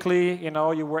theoretically, you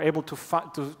know, you were able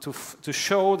to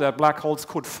show that black holes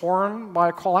could form by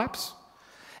a collapse.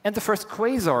 And the first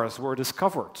quasars were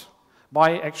discovered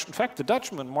by, in fact, the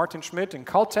Dutchman, Martin Schmidt in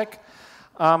Caltech.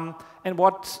 And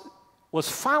what was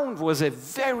found was a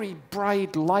very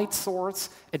bright light source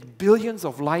at billions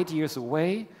of light years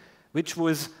away, which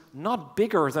was not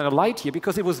bigger than a light year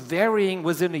because it was varying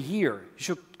within a year.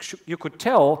 You could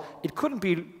tell it couldn't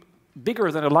be bigger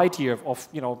than a light year of,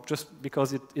 you know, just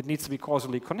because it needs to be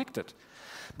causally connected.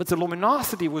 But the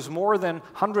luminosity was more than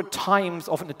 100 times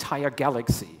of an entire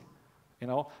galaxy. You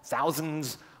know,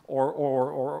 thousands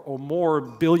or more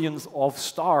billions of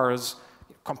stars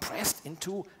compressed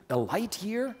into a light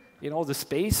year, you know, the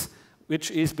space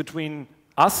which is between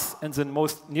us and the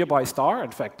most nearby star,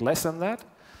 in fact, less than that.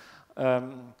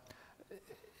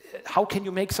 How can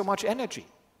you make so much energy?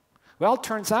 Well, it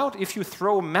turns out if you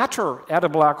throw matter at a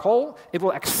black hole, it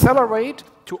will accelerate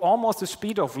to almost the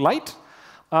speed of light.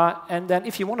 And then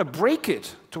if you want to break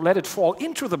it, to let it fall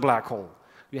into the black hole,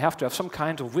 you have to have some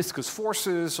kind of viscous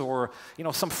forces or, you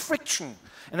know, some friction.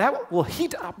 And that will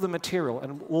heat up the material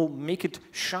and will make it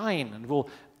shine and will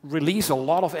release a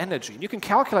lot of energy. And you can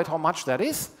calculate how much that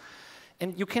is.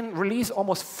 And you can release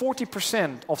almost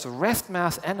 40% of the rest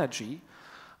mass energy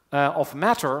of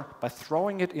matter by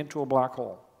throwing it into a black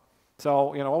hole.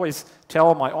 So, you know, I always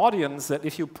tell my audience that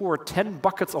if you pour 10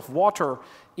 buckets of water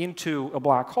into a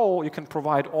black hole, you can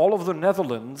provide all of the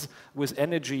Netherlands with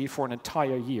energy for an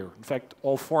entire year. In fact,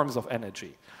 all forms of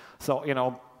energy. So, you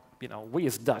know, we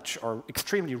as Dutch are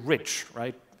extremely rich,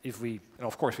 right? If we, you know,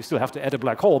 of course, we still have to add a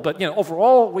black hole, but, you know,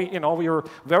 overall, we are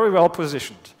very well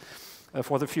positioned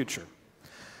for the future.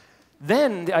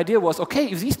 Then the idea was,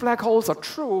 okay, if these black holes are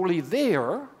truly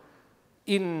there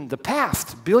in the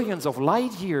past, billions of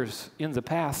light years in the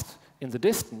past, in the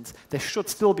distance, they should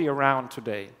still be around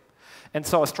today. And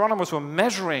so astronomers were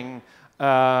measuring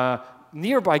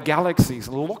nearby galaxies,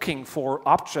 looking for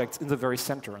objects in the very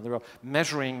center. And they were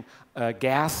measuring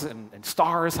gas and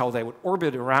stars, how they would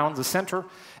orbit around the center.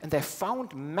 And they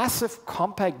found massive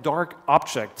compact dark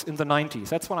objects in the 90s.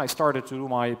 That's when I started to do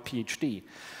my PhD.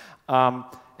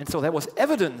 And so there was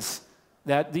evidence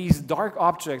that these dark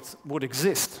objects would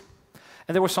exist.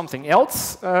 And there was something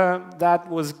else that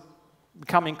was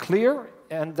becoming clear,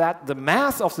 and that the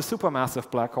mass of the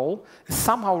supermassive black hole is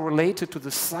somehow related to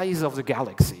the size of the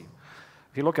galaxy.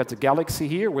 If you look at the galaxy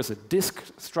here with a disk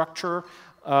structure,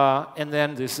 and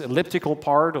then this elliptical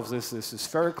part of this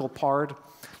spherical part,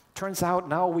 turns out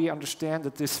now we understand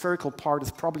that this spherical part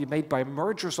is probably made by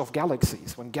mergers of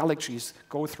galaxies. When galaxies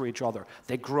go through each other,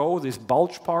 they grow this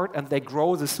bulge part, and they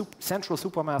grow the central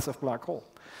supermassive black hole.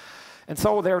 And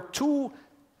so there are two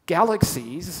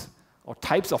galaxies, or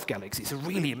types of galaxies,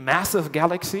 really massive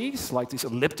galaxies, like these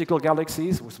elliptical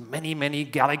galaxies with many, many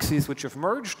galaxies which have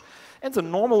merged, and the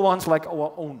normal ones like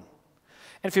our own.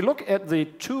 And if you look at the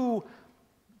two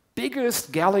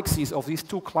biggest galaxies of these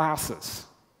two classes,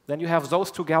 then you have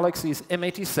those two galaxies,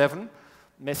 M87,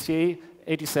 Messier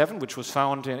 87, which was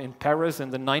found in Paris in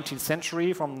the 19th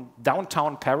century, from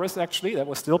downtown Paris, actually. That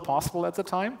was still possible at the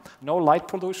time. No light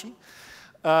pollution.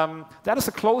 That is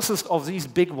the closest of these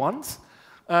big ones.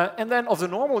 And then of the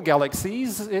normal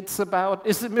galaxies, is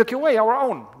the Milky Way our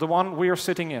own, the one we are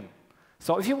sitting in.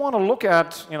 So if you want to look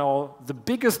at, the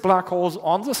biggest black holes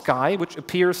on the sky, which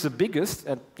appears the biggest,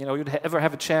 and you'd ever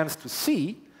have a chance to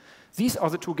see, these are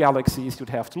the two galaxies you'd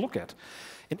have to look at.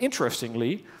 And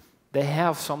interestingly, they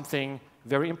have something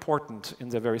very important in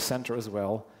the very center as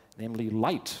well, namely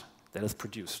light that is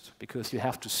produced, because you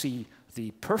have to see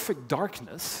the perfect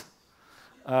darkness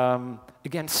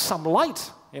against some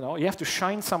light. You have to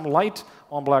shine some light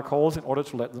on black holes in order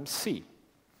to let them see.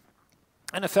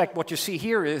 And in fact, what you see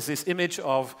here is this image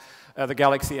of the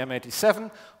galaxy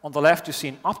M87. On the left, you see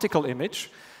an optical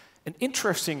image. And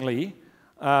interestingly,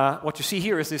 what you see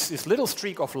here is this little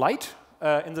streak of light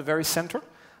in the very center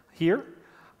here.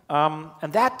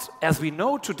 And that, as we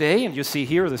know today, and you see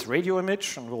here this radio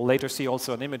image, and we'll later see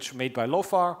also an image made by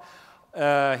LOFAR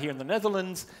here in the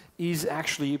Netherlands, is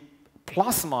actually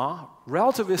plasma,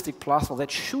 relativistic plasma, that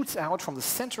shoots out from the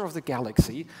center of the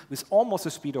galaxy with almost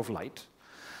the speed of light.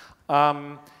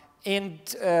 In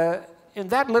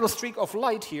that little streak of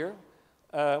light here,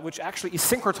 which actually is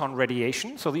synchrotron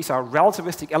radiation, so these are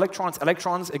relativistic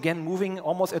electrons again moving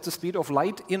almost at the speed of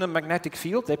light in a magnetic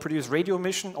field. They produce radio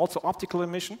emission, also optical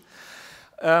emission.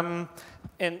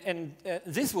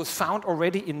 This was found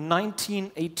already in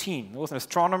 1918. There was an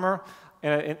astronomer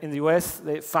in the US.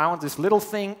 They found this little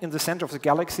thing in the center of the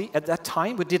galaxy. At that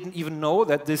time, we didn't even know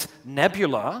that this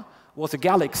nebula was a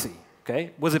galaxy.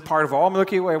 Okay? Was it part of our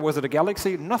Milky Way, or was it a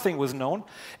galaxy? Nothing was known.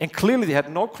 And clearly they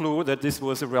had no clue that this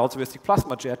was a relativistic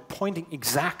plasma jet pointing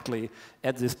exactly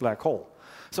at this black hole.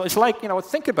 So it's like,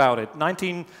 think about it.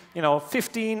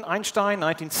 1915, Einstein,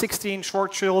 1916,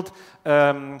 Schwarzschild.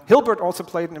 Hilbert also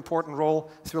played an important role,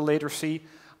 as we'll later see.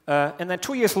 And then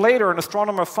 2 years later, an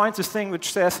astronomer finds this thing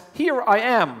which says, here I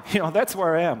am, that's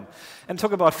where I am. And it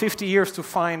took about 50 years to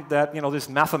find that, this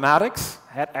mathematics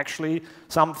had actually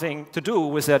something to do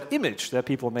with that image that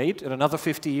people made, and another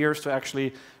 50 years to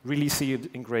actually really see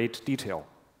it in great detail.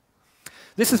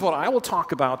 This is what I will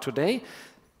talk about today,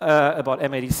 about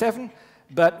M87,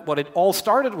 but what it all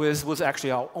started with was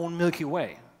actually our own Milky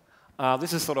Way.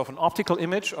 This is sort of an optical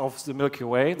image of the Milky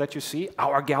Way that you see,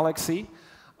 our galaxy.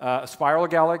 A spiral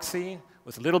galaxy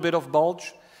with a little bit of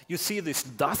bulge. You see this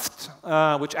dust,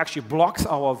 which actually blocks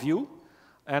our view.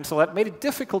 And so that made it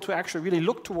difficult to actually really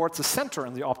look towards the center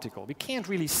in the optical. We can't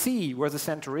really see where the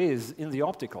center is in the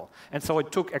optical. And so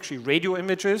it took actually radio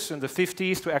images in the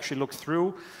 50s to actually look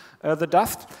through the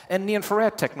dust, and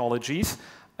near-infrared technologies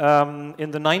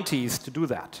in the 90s to do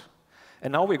that.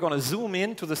 And now we're going to zoom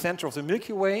in to the center of the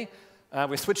Milky Way.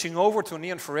 We're switching over to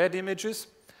near-infrared images.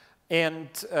 And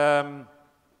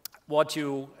what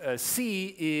you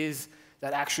see is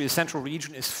that actually the central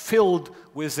region is filled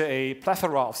with a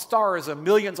plethora of stars,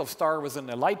 millions of stars within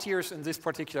the light years in this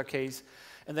particular case.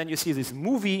 And then you see this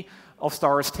movie of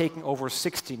stars taking over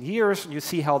 16 years, and you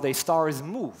see how the stars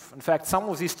move. In fact, some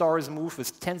of these stars move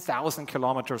with 10,000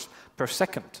 kilometers per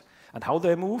second. And how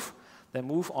they move? They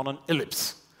move on an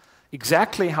ellipse.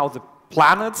 Exactly how the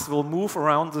planets will move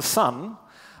around the sun,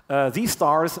 these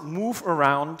stars move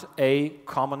around a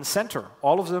common center.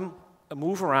 All of them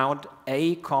move around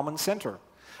a common center.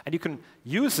 And you can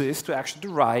use this to actually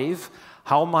derive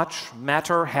how much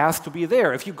matter has to be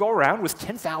there. If you go around with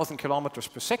 10,000 kilometers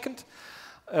per second,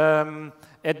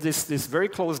 at this very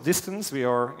close distance, we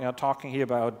are talking here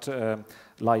about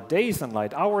light days and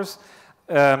light hours,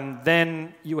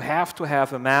 then you have to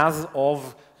have a mass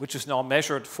of, which is now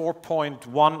measured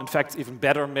 4.1, in fact, even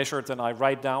better measured than I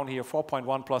write down here,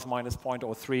 4.1 plus minus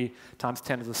 0.03 times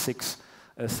 10 to the 6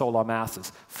 solar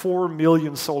masses. 4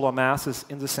 million solar masses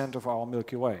in the center of our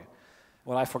Milky Way.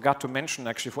 What I forgot to mention,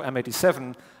 actually, for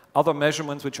M87, other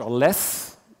measurements which are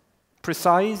less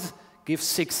precise give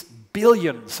 6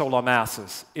 billion solar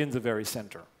masses in the very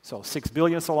center. So 6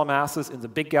 billion solar masses in the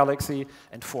big galaxy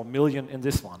and 4 million in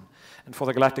this one. And for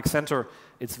the galactic center,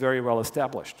 it's very well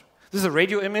established. This is a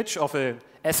radio image of a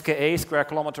SKA, Square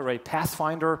Kilometer Array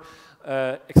Pathfinder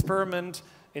experiment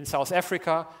in South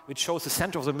Africa, which shows the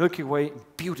center of the Milky Way in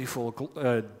beautiful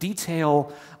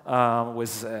detail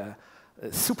with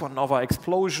supernova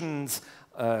explosions,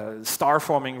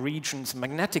 star-forming regions,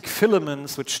 magnetic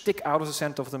filaments which stick out of the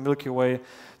center of the Milky Way.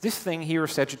 This thing here,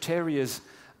 Sagittarius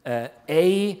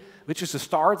A, which is a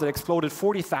star that exploded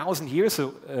 40,000 years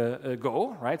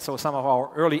ago, right? So some of our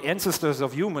early ancestors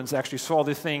of humans actually saw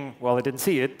this thing. Well, they didn't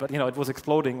see it, but it was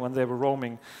exploding when they were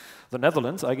roaming the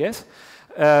Netherlands, I guess.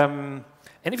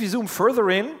 And if you zoom further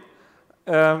in,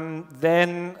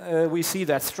 then we see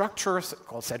that structure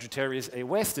called Sagittarius A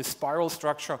West, this spiral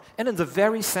structure, and in the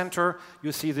very center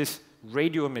you see this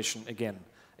radio emission again.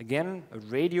 Again, a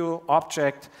radio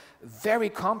object, very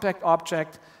compact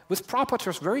object, with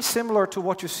properties very similar to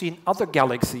what you see in other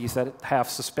galaxies that have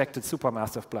suspected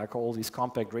supermassive black hole, these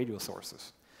compact radio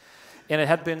sources. And it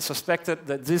had been suspected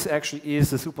that this actually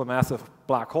is a supermassive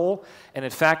black hole, and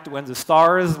in fact, when the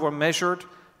stars were measured,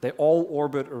 they all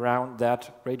orbit around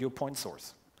that radio point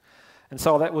source. And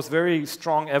so that was very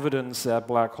strong evidence that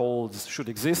black holes should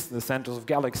exist in the centers of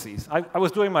galaxies. I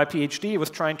was doing my PhD, I was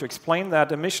trying to explain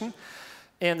that emission,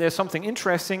 and there's something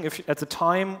interesting. At the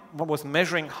time, one was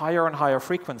measuring higher and higher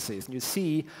frequencies, and you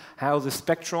see how the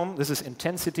spectrum, this is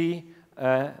intensity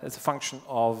as a function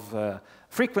of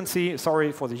frequency,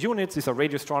 sorry for the units, these are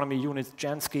radio astronomy units,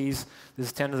 Janskys, this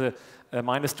is 10 to the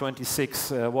minus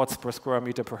 26 watts per square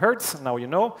meter per hertz, now you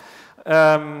know.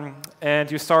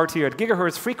 And you start here at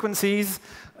gigahertz frequencies,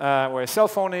 where a cell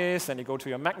phone is, and you go to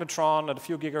your magnetron at a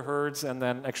few gigahertz, and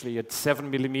then actually at 7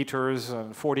 millimeters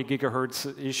and 40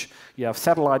 gigahertz-ish, you have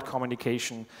satellite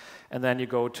communication, and then you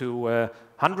go to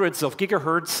hundreds of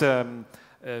gigahertz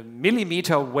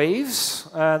millimeter waves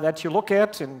that you look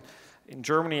at. In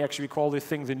Germany, actually, we call this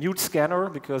thing the Newt scanner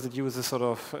because it uses sort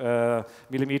of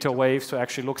millimeter waves to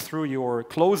actually look through your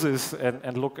closes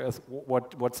and look at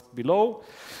what's below.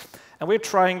 And we're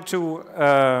trying to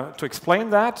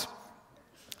explain that,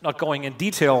 not going in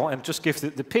detail and just give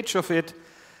the pitch of it.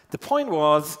 The point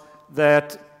was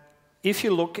that if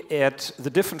you look at the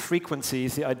different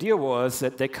frequencies, the idea was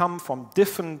that they come from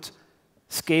different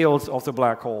scales of the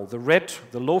black hole. The red,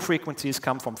 the low frequencies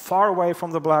come from far away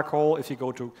from the black hole. If you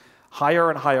go to higher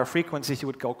and higher frequencies, you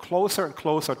would go closer and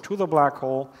closer to the black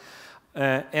hole.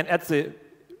 And at the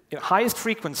highest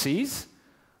frequencies,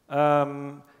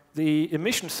 the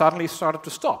emission suddenly started to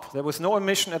stop. There was no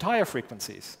emission at higher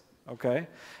frequencies. Okay? And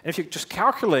if you just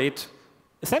calculate,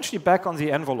 essentially back on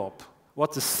the envelope,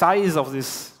 what the size of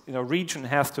this region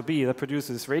has to be that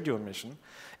produces radio emission,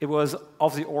 it was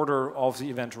of the order of the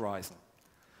event horizon.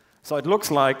 So it looks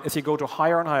like as you go to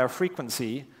higher and higher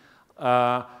frequency,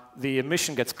 the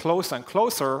emission gets closer and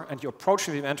closer, and you're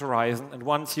approaching the event horizon, and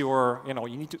once you're,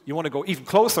 you want to go even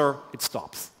closer, it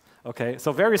stops. Okay,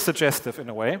 so very suggestive in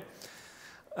a way.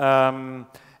 And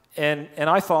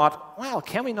I thought, well,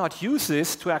 can we not use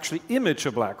this to actually image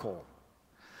a black hole?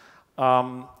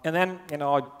 And then,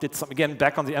 I did some, again,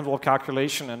 back on the envelope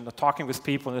calculation and talking with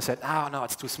people, and they said, oh, no,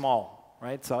 it's too small,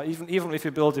 right? So even if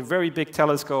you build a very big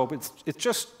telescope, it's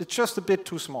just a bit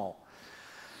too small.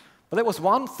 But there was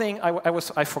one thing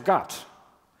I forgot,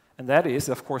 and that is,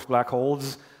 of course, black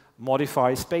holes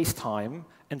modify space-time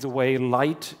and the way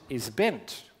light is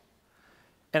bent.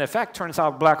 And in fact, turns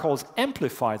out black holes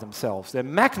amplify themselves, they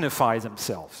magnify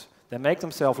themselves, they make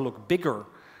themselves look bigger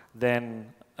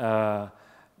than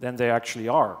they actually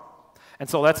are. And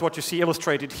so that's what you see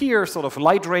illustrated here, sort of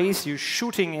light rays, you're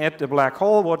shooting at the black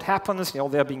hole, what happens,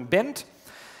 they're being bent.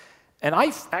 And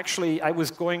I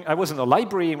was in a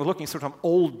library and was looking through some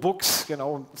old books,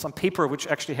 some paper which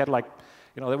actually had like,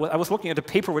 I was looking at a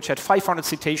paper which had 500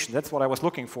 citations. That's what I was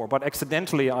looking for. But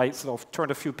accidentally, I sort of turned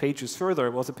a few pages further.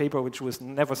 It was a paper which was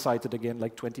never cited again,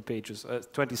 like 20 pages,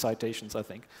 20 citations, I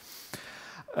think.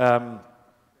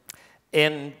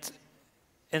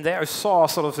 And there I saw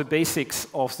sort of the basics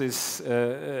of this,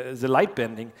 the light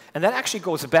bending. And that actually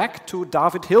goes back to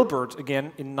David Hilbert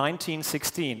again in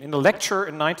 1916. In a lecture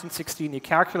in 1916, he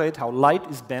calculated how light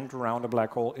is bent around a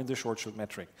black hole in the Schwarzschild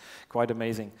metric. Quite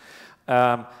amazing.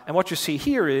 And what you see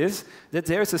here is that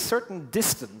there's a certain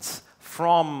distance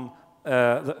from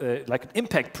like an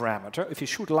impact parameter. If you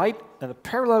shoot light and a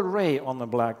parallel ray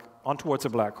on towards a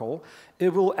black hole,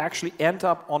 it will actually end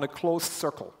up on a closed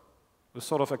circle, with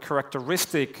sort of a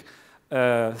characteristic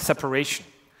separation,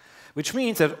 which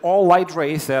means that all light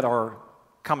rays that are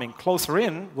coming closer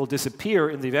in will disappear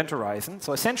in the event horizon.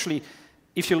 So essentially,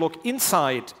 if you look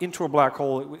inside into a black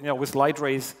hole with light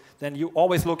rays, then you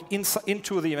always look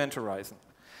into the event horizon.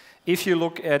 If you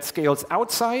look at scales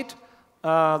outside,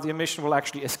 the emission will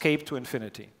actually escape to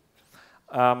infinity.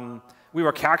 We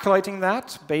were calculating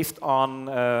that based on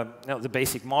the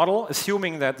basic model,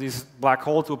 assuming that these black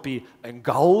holes would be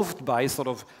engulfed by sort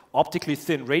of optically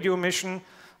thin radio emission.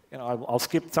 I'll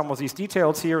skip some of these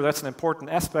details here. That's an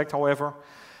important aspect, however.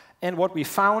 And what we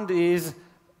found is,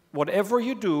 whatever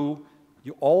you do,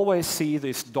 you always see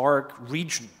this dark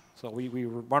region. So we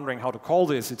were wondering how to call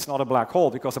this. It's not a black hole,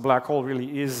 because a black hole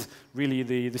really is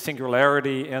the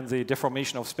singularity and the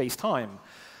deformation of space-time.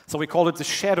 So we call it the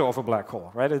shadow of a black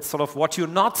hole, right? It's sort of what you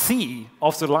not see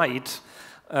of the light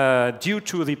due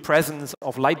to the presence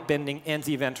of light bending and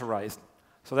the event horizon.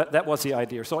 So that was the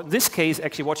idea. So in this case,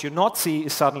 actually, what you not see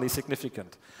is suddenly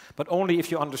significant, but only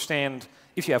if you understand,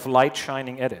 if you have light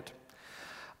shining at it.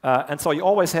 And so you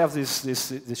always have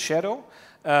this shadow,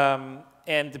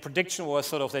 and the prediction was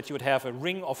sort of that you would have a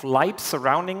ring of light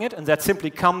surrounding it, and that simply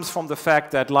comes from the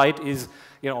fact that light is,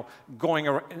 going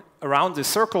around the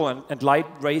circle, and light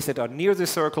rays that are near the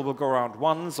circle will go around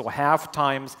once or half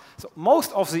times. So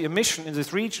most of the emission in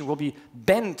this region will be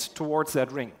bent towards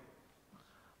that ring.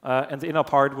 And the inner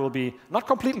part will be not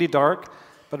completely dark,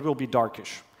 but it will be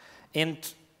darkish. And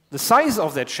the size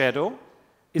of that shadow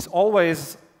is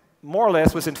always more or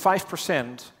less within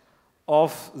 5%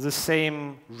 of the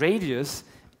same radius,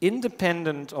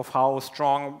 independent of how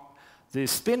strong the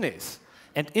spin is,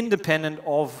 and independent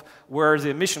of where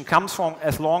the emission comes from,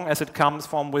 as long as it comes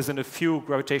from within a few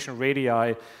gravitational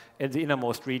radii in the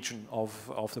innermost region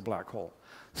of the black hole.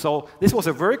 So this was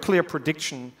a very clear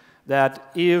prediction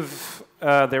that if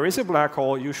there is a black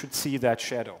hole, you should see that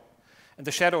shadow. And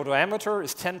the shadow diameter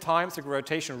is 10 times the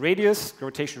gravitational radius.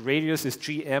 Gravitational radius is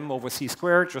gm over c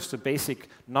squared, just the basic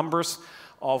numbers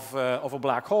of a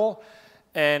black hole.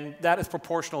 And that is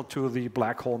proportional to the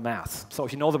black hole mass. So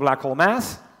if you know the black hole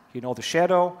mass, you know the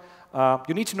shadow,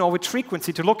 you need to know which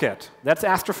frequency to look at. That's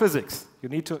astrophysics.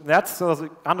 That's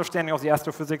the understanding of the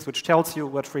astrophysics which tells you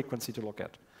what frequency to look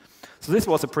at. So this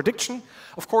was a prediction.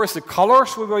 Of course, the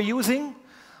colors we were using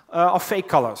are fake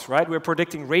colors, right? We're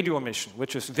predicting radio emission,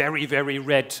 which is very, very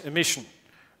red emission,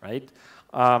 right?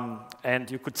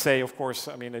 And you could say, of course,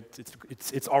 I mean,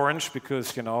 it's orange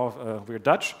because, we're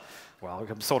Dutch. Well,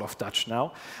 I'm sort of Dutch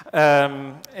now.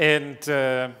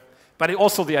 But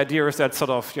also the idea is that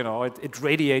sort of, it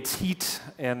radiates heat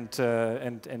and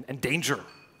danger.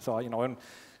 So,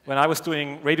 when I was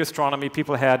doing radio astronomy,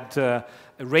 people had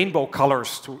rainbow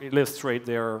colors to illustrate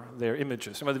their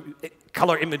images.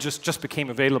 Color images just became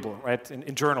available, right,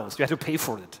 in journals. You had to pay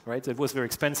for it, right? It was very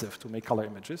expensive to make color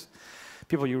images.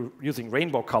 People were using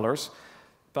rainbow colors,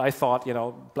 but I thought,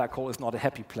 black hole is not a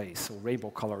happy place, so rainbow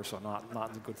colors are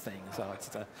not a good thing.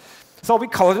 So we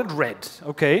colored it red,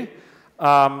 okay?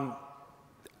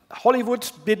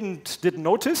 Hollywood didn't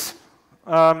notice.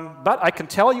 But I can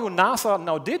tell you NASA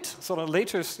now did. So the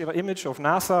latest image of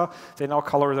NASA, they now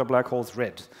color their black holes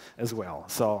red as well.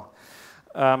 So,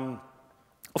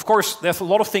 of course, there's a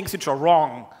lot of things which are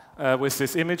wrong with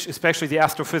this image, especially the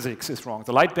astrophysics is wrong.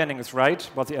 The light bending is right,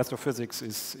 but the astrophysics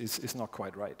is not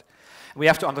quite right. We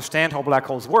have to understand how black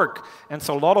holes work. And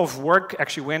so a lot of work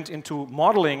actually went into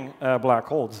modeling black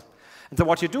holes. And so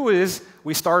what you do is,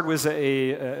 we start with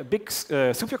a big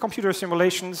supercomputer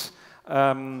simulations,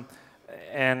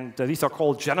 and these are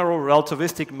called general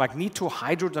relativistic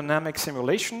magnetohydrodynamic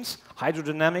simulations.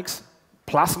 Hydrodynamics,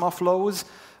 plasma flows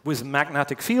with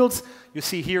magnetic fields. You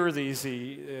see here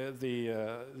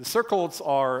the circles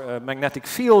are magnetic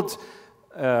fields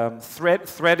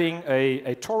threading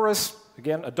a torus,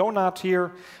 again a donut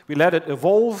here. We let it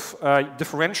evolve.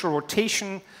 Differential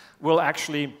rotation will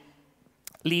actually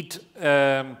lead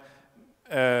to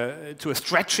a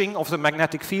stretching of the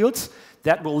magnetic fields.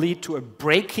 That will lead to a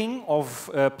breaking of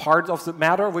part of the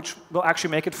matter, which will actually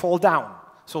make it fall down.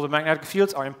 So the magnetic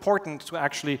fields are important to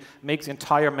actually make the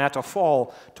entire matter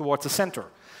fall towards the center.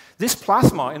 This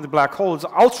plasma in the black hole is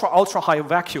ultra high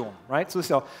vacuum, right? So these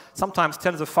are sometimes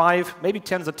 10 to the 5, maybe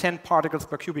 10 to the 10 particles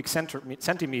per cubic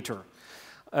centimeter.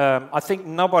 I think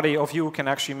nobody of you can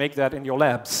actually make that in your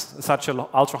labs, such an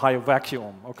ultra high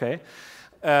vacuum, okay?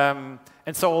 And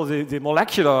so the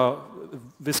molecular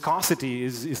viscosity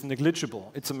is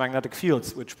negligible. It's the magnetic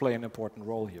fields which play an important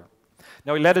role here.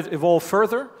 Now we let it evolve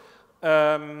further,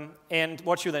 and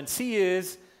what you then see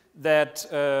is that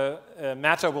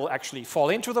matter will actually fall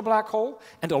into the black hole,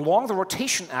 and along the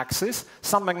rotation axis,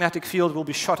 some magnetic field will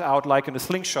be shot out like in a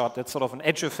slingshot. That's sort of an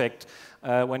edge effect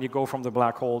when you go from the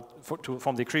black hole,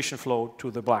 from the accretion flow to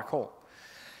the black hole.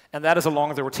 And that is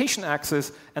along the rotation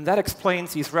axis, and that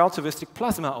explains these relativistic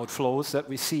plasma outflows that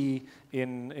we see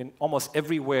in almost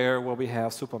everywhere where we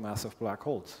have supermassive black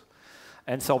holes.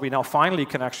 And so we now finally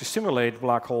can actually simulate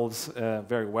black holes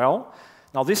very well.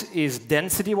 Now this is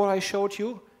density, what I showed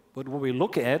you, but what we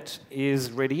look at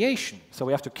is radiation. So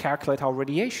we have to calculate how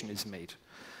radiation is made.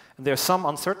 And there are some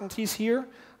uncertainties here.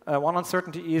 One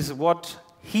uncertainty is what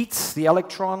heats the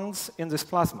electrons in this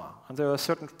plasma. And there are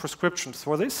certain prescriptions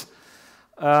for this.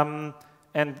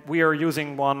 And we are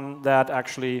using one that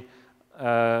actually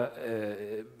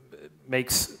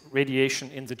makes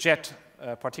radiation in the jet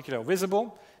particularly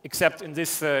visible, except in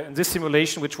this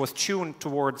simulation, which was tuned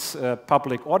towards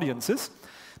public audiences.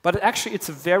 But actually, it's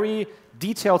a very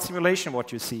detailed simulation,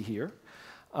 what you see here,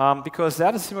 because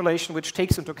that is a simulation which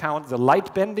takes into account the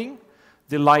light bending,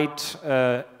 the light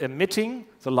emitting,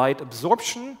 the light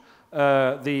absorption,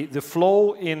 the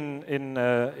flow in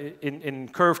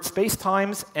curved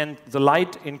spacetimes, and the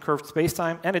light in curved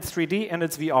spacetime, and it's 3D and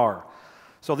it's VR.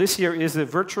 So this here is a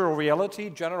virtual reality,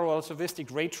 general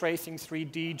relativistic ray tracing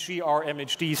 3D GR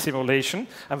MHD simulation.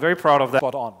 I'm very proud of that.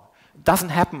 Spot on. It doesn't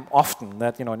happen often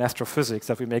that, you know, in astrophysics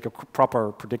that we make a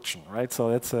proper prediction, right? So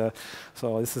it's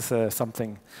so this is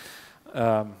something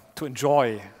to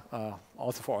enjoy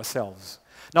also for ourselves.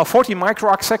 Now, 40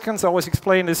 microarc seconds, I always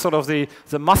explain, is sort of the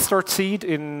mustard seed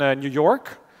in New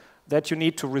York that you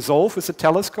need to resolve with a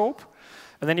telescope.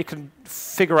 And then you can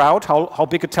figure out how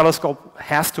big a telescope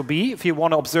has to be if you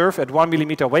want to observe at 1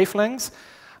 millimeter wavelengths.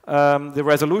 The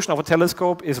resolution of a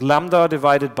telescope is lambda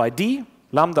divided by d.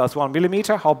 Lambda is 1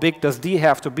 millimeter. How big does d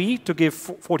have to be to give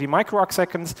 40 microarc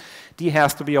seconds? D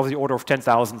has to be of the order of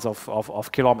 10,000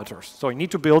 of kilometers. So you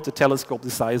need to build a telescope the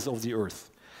size of the Earth.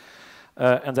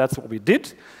 And that's what we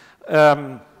did.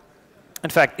 In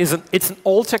fact, it's an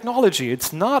old technology.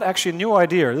 It's not actually a new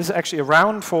idea. This is actually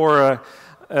around for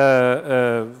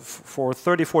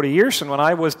 30, 40 years. And when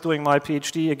I was doing my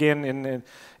PhD again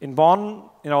in Bonn,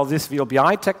 you know, this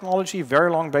VLBI technology,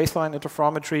 very long baseline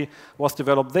interferometry, was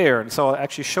developed there. And so it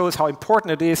actually shows how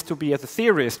important it is to be, as a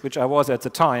theorist, which I was at the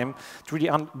time, to really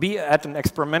be at an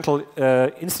experimental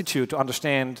institute to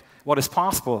understand what is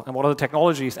possible and what are the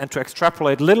technologies, and to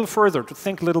extrapolate a little further, to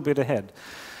think a little bit ahead.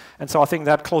 And so I think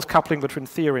that close coupling between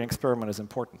theory and experiment is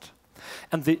important.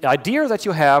 And the idea that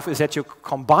you have is that you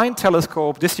combine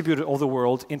telescope distributed all the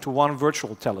world into one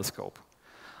virtual telescope.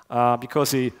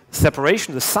 Because the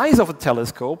separation, the size of a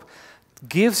telescope,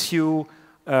 gives you,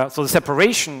 so the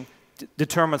separation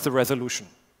determines the resolution.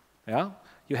 Yeah?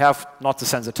 You have not the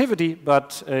sensitivity,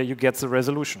 but you get the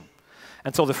resolution.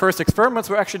 And so the first experiments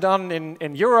were actually done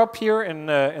in Europe here in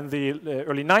the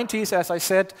early 90s, as I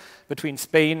said, between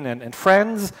Spain and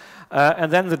France.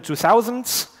 And then the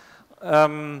 2000s,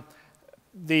 an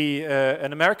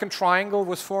American triangle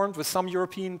was formed with some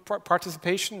European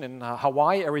participation in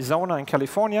Hawaii, Arizona, and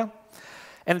California.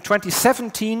 And in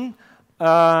 2017,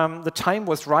 the time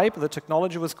was ripe, the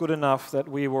technology was good enough that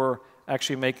we were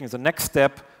actually making the next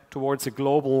step towards a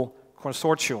global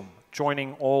consortium,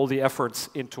 joining all the efforts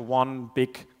into one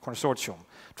big consortium.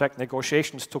 In fact,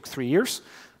 negotiations took 3 years.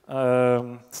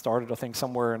 Started, I think,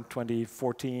 somewhere in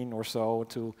 2014 or so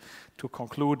to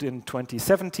conclude in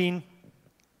 2017.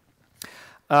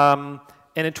 And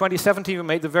in 2017, we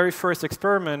made the very first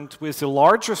experiment with the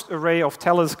largest array of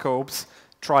telescopes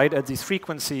tried at these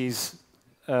frequencies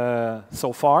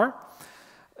so far.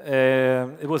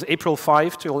 It was April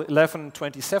 5 to 11,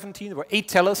 2017. There were 8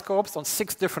 telescopes on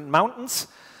 6 different mountains.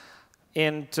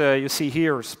 And you see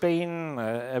here Spain,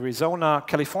 Arizona,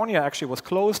 California actually was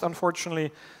closed,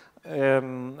 unfortunately.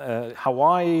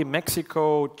 Hawaii,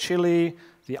 Mexico, Chile.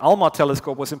 The ALMA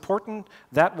telescope was important.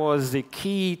 That was the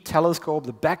key telescope,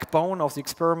 the backbone of the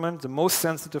experiment, the most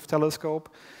sensitive telescope.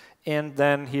 And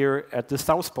then here at the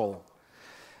South Pole.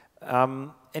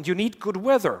 And you need good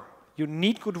weather. You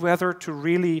need good weather to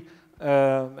really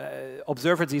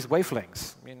observe at these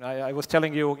wavelengths. I mean, I was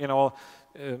telling you, you know,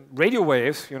 radio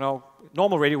waves, you know,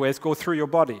 normal radio waves go through your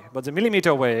body, but the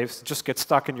millimeter waves just get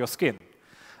stuck in your skin.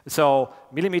 So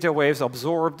millimeter waves are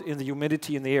absorbed in the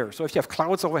humidity in the air. So if you have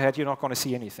clouds overhead, you're not going to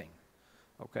see anything.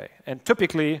 Okay, and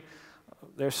typically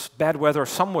there's bad weather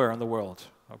somewhere in the world.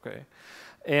 Okay,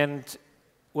 and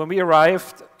when we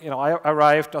arrived, you know, I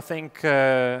arrived, I think,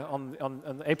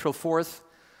 on April 4th,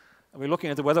 and we're looking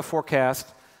at the weather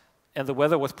forecast, and the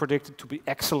weather was predicted to be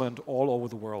excellent all over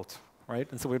the world. Right?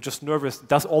 And so we're just nervous,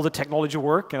 does all the technology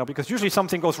work? You know, because usually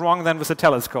something goes wrong then with the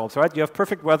telescopes, right? You have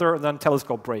perfect weather and then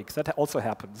telescope breaks. That also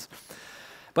happens.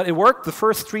 But it worked. The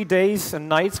first 3 days and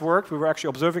nights worked. We were actually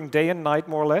observing day and night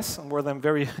more or less, and were then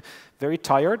very, very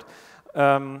tired.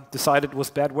 Decided it was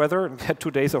bad weather and had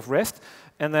 2 days of rest,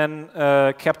 and then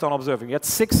kept on observing. We had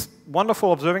 6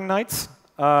 wonderful observing nights.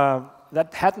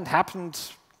 That hadn't happened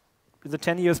in the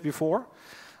 10 years before.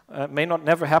 May not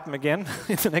never happen again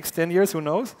in the next 10 years, who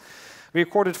knows? We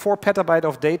recorded 4 petabytes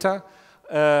of data,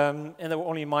 and there were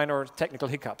only minor technical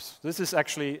hiccups. This is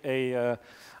actually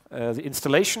the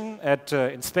installation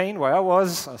in Spain where I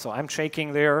was. So I'm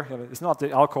shaking there. It's not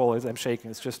the alcohol I'm shaking.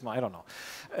 It's just I don't know.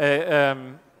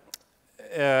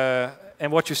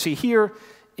 And what you see here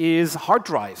is hard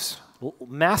drives,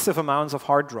 massive amounts of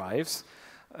hard drives.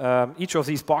 Each of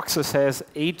these boxes has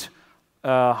 8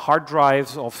 hard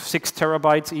drives of 6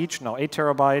 terabytes each. Now 8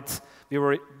 terabytes. We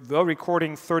were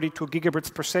recording 32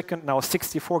 gigabits per second, now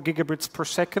 64 gigabits per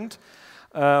second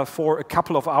for a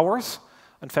couple of hours,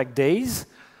 in fact days.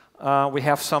 We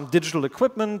have some digital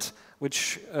equipment.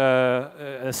 which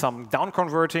some down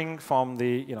converting from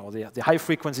the, the high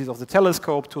frequencies of the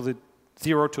telescope to the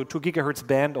 0 to 2 gigahertz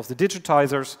band of the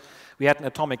digitizers. We had an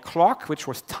atomic clock, which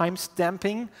was time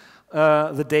stamping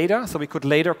the data, so we could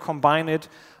later combine it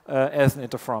as an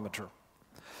interferometer.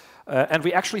 And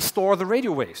we actually store the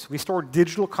radio waves. We store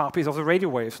digital copies of the radio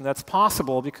waves, and that's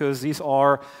possible because these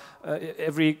are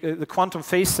the quantum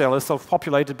phase cell is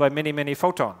self-populated by many, many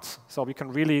photons. So we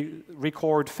can really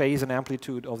record phase and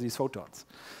amplitude of these photons.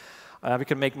 We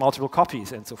can make multiple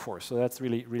copies and so forth. So that's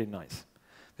really, really nice.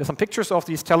 There's some pictures of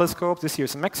these telescopes. This here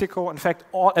is in Mexico. In fact,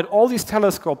 at all these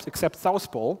telescopes except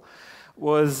South Pole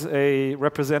was a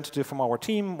representative from our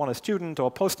team, one a student or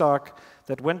a postdoc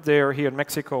that went there here in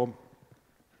Mexico.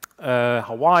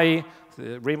 Hawaii,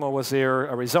 Remo was there,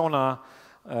 Arizona,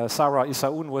 Sarah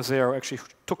Isaun was there, actually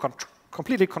took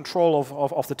completely control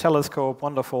of the telescope,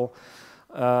 wonderful.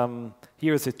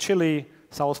 Here is Chile,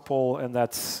 South Pole, and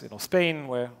that's Spain,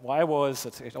 where I was.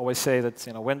 I always say that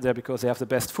went there because they have the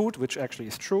best food, which actually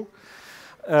is true.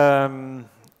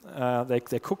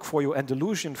 They cook for you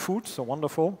Andalusian food, so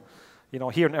wonderful.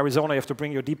 Here in Arizona you have to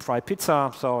bring your deep fried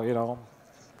pizza, so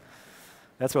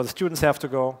that's where the students have to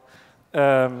go.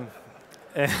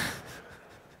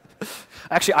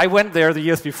 Actually, I went there the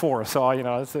years before, so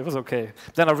it was okay.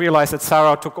 Then I realized that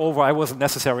Sarah took over. I wasn't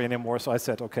necessary anymore, so I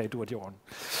said, okay, do it your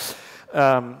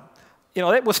own.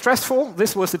 It was stressful.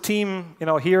 This was the team,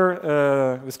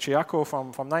 here with Chiako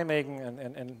from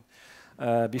Nijmegen,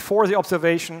 and before the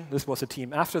observation. This was the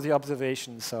team after the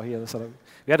observation. So here,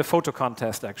 we had a photo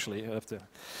contest actually.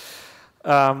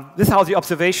 This is how the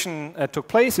observation took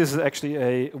place. This is actually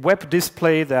a web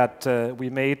display that we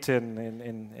made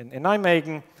in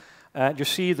Nijmegen. You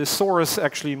see the source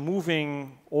actually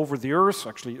moving over the Earth,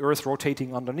 actually Earth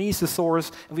rotating underneath the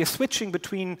source. And we are switching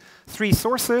between 3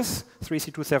 sources,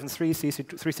 3C273,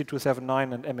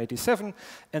 3C279, and M87.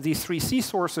 And these 3C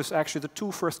sources are actually the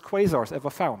 2 first quasars ever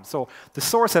found. So the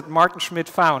source that Martin Schmidt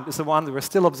found is the one that we're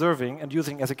still observing and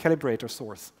using as a calibrator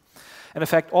source. And in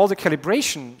fact, all the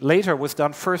calibration later was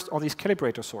done first on these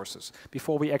calibrator sources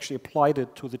before we actually applied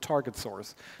it to the target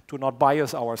source to not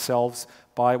bias ourselves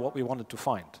by what we wanted to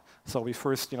find. So we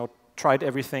first, tried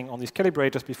everything on these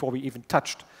calibrators before we even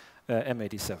touched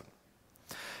M87.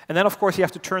 And then, of course, you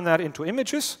have to turn that into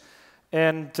images.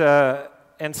 And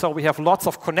so we have lots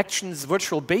of connections,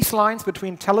 virtual baselines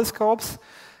between telescopes.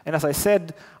 And as I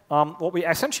said, what we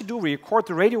essentially do, we record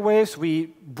the radio waves,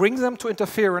 we bring them to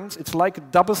interference. It's like a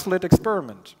double-slit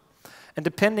experiment. And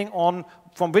depending on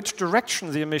from which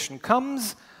direction the emission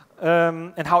comes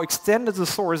and how extended the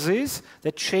source is,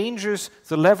 that changes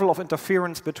the level of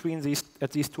interference between these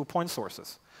 2 point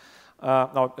sources.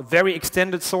 Now, a very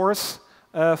extended source,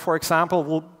 for example,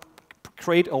 will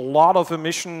create a lot of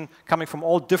emission coming from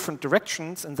all different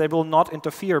directions, and they will not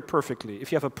interfere perfectly.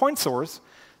 If you have a point source,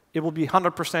 it will be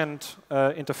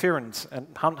 100% interference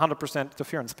and 100%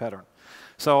 interference pattern.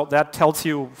 So that tells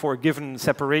you for a given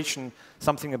separation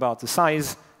something about the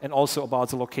size and also about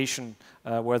the location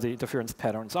where the interference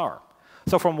patterns are.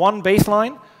 So from one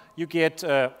baseline, you get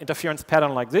interference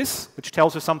pattern like this, which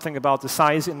tells you something about the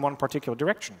size in one particular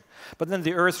direction. But then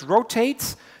the Earth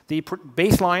rotates, the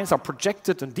baselines are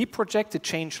projected and deprojected,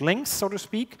 change lengths, so to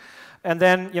speak. And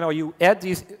then you add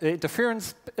these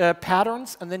interference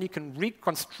patterns, and then you can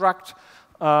reconstruct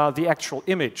the actual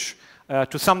image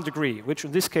to some degree, which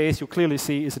in this case you clearly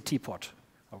see is a teapot.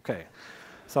 Okay.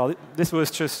 So this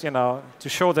was just to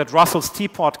show that Russell's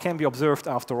teapot can be observed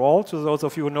after all, to those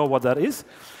of you who know what that is.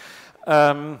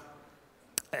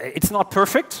 It's not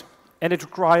perfect, and it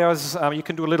requires, you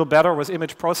can do a little better with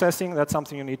image processing. That's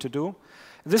something you need to do.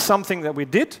 This is something that we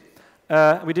did.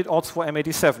 We did also for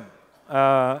M87.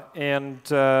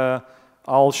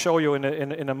 I'll show you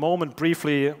in a moment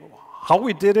briefly how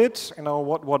we did it,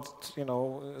 what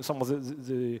some of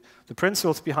the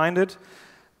principles behind it.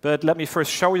 But let me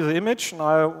first show you the image.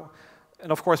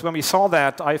 And of course, when we saw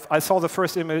that, I saw the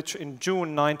first image in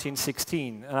June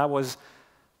 1916, and I was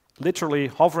literally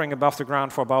hovering above the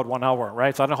ground for about 1 hour,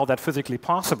 right? So I don't know how that's physically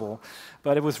possible,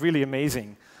 but it was really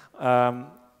amazing.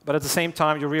 But at the same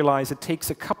time, you realize it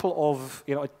takes a couple of,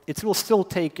 it will still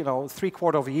take,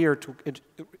 3/4 of a year to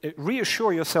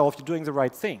reassure yourself you're doing the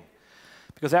right thing.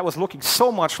 Because that was looking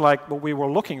so much like what we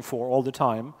were looking for all the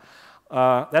time.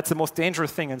 That's the most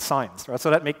dangerous thing in science, right? So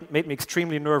that made me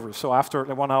extremely nervous. So after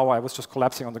 1 hour, I was just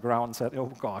collapsing on the ground and said,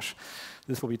 oh gosh,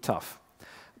 this will be tough.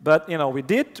 But,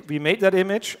 we made that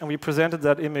image, and we presented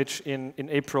that image in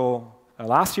April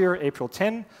last year, April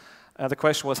 10. The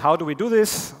question was, how do we do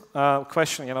this?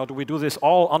 Do we do this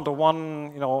all under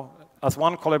one, as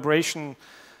one collaboration?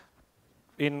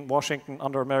 in Washington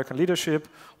under American leadership,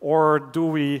 or do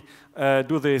we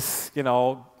do this,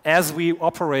 as we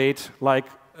operate like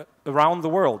around the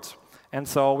world? And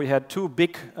so we had 2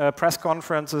 big press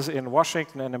conferences in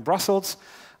Washington and in Brussels,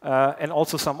 and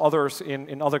also some others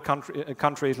in other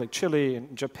countries like Chile,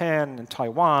 and Japan, and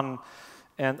Taiwan.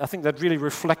 And I think that really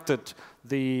reflected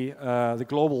the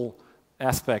global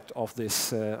aspect of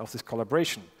this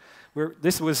collaboration.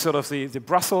 This was sort of the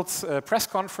Brussels press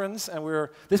conference, and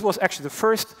this was actually the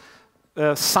first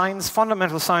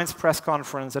fundamental science press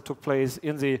conference that took place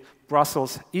in the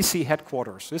Brussels EC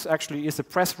headquarters. This actually is the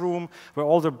press room where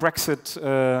all the Brexit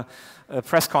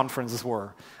press conferences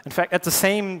were. In fact,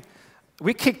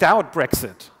 we kicked out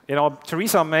Brexit.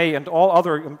 Theresa May and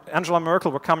Angela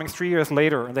Merkel were coming 3 years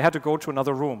later, and they had to go to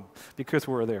another room because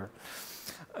we were there.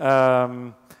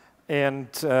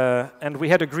 And we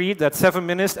had agreed that 7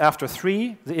 minutes after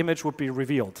 3, the image would be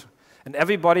revealed. And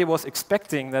everybody was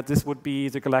expecting that this would be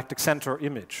the galactic center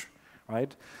image,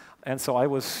 right? And so I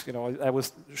was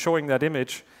showing that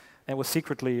image and was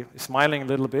secretly smiling a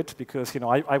little bit because,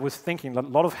 I was thinking that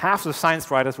half the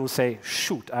science writers will say,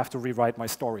 shoot, I have to rewrite my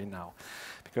story now,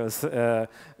 because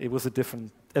it was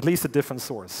at least a different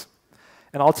source.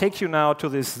 And I'll take you now to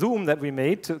this Zoom that we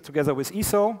made together with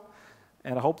ESO.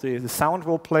 And I hope the sound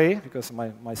will play, because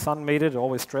my son made it. I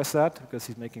always stress that, because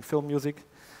he's making film music.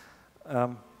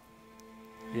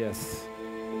 Yes.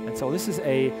 And so this is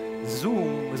a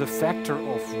zoom with a factor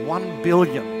of 1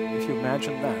 billion, if you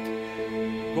imagine that.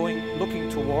 Looking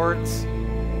towards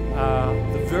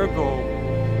the Virgo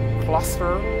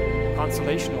cluster,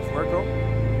 constellation of Virgo.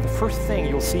 The first thing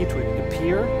you'll see to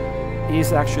appear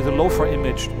is actually the LOFAR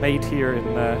image made here in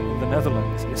the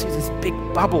Netherlands. You see this big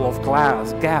bubble of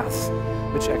gas,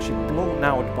 which actually blown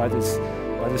out by this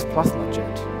plasma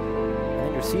jet. And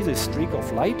then you see this streak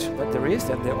of light that there is,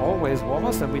 and there always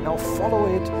was, and we now follow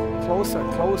it closer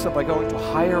and closer by going to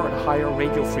higher and higher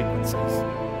radio frequencies.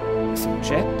 You see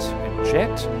jet and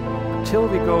jet, until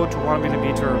we go to 1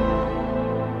 millimeter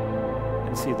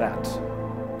and see that.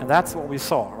 And that's what we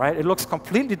saw, right? It looks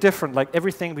completely different, like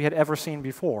everything we had ever seen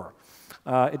before.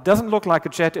 It doesn't look like a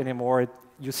jet anymore.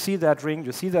 You see that ring,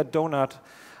 you see that donut,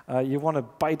 you want to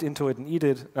bite into it and eat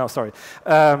it. No, sorry.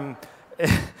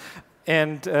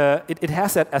 It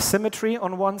has that asymmetry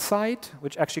on one side,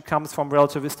 which actually comes from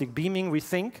relativistic beaming, we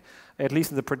think, at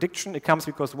least in the prediction. It comes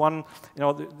because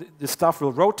the stuff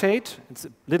will rotate. It's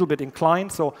a little bit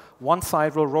inclined, so one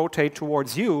side will rotate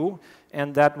towards you,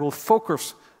 and that will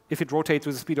focus, if it rotates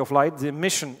with the speed of light, the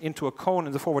emission into a cone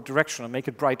in the forward direction and make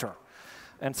it brighter.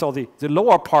 And so the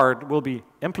lower part will be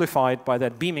amplified by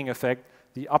that beaming effect.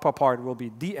 The upper part will be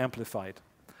de-amplified.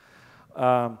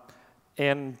 So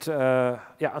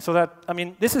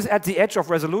this is at the edge of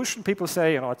resolution. People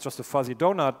say, it's just a fuzzy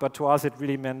donut, but to us it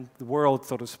really meant the world,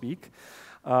 so to speak,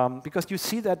 because you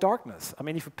see that darkness. I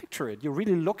mean, if you picture it, you're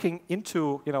really looking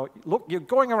into, you're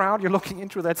going around, you're looking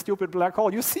into that stupid black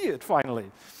hole. You see it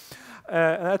finally.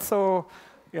 And that's so,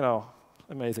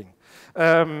 amazing.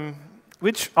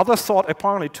 Which others thought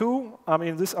apparently too. I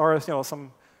mean, these are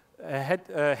some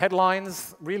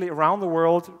headlines really around the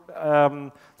world.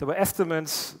 There were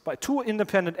estimates, by 2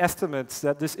 independent estimates,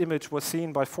 that this image was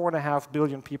seen by 4.5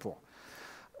 billion people,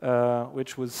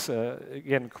 which was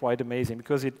again quite amazing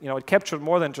because it captured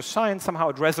more than just science. Somehow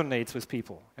it resonates with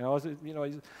people.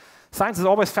 Science is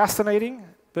always fascinating,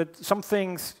 but some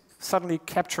things suddenly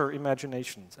capture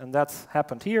imaginations, and that's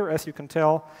happened here, as you can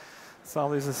tell. So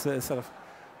this is sort of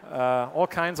all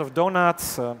kinds of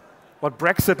donuts. What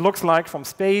Brexit looks like from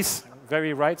space,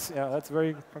 very right. Yeah, that's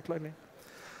very completely.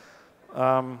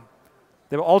 There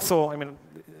were also,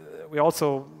 we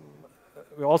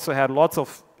also had lots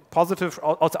of positive,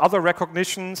 also other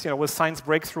recognitions. With Science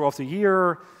Breakthrough of the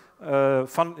Year,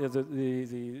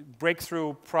 the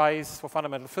Breakthrough Prize for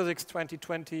Fundamental Physics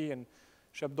 2020, and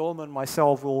Shep Dolman,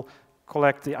 myself, will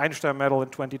collect the Einstein Medal in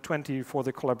 2020 for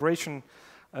the collaboration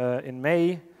in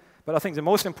May. But I think the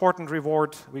most important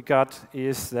reward we got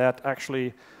is that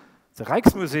actually the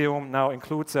Rijksmuseum now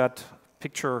includes that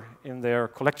picture in their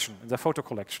collection, in their photo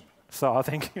collection. So I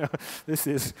think this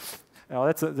is,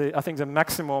 that's I think the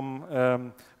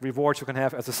maximum reward you can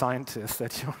have as a scientist,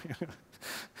 that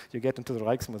you get into the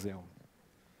Rijksmuseum.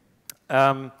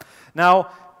 Now,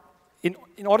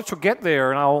 in order to get there,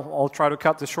 and I'll try to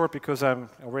cut this short because I'm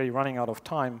already running out of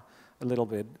time a little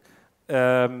bit.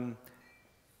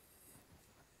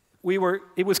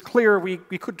 It was clear we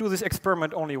could do this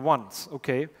experiment only once,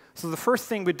 okay? So the first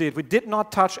thing we did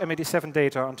not touch M87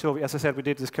 data until, as I said, we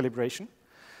did this calibration.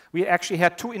 We actually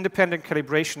had 2 independent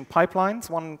calibration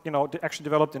pipelines, one actually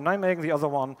developed in Nijmegen, the other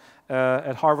one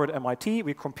at Harvard, MIT.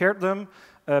 We compared them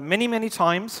many, many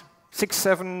times 6,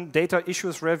 7 data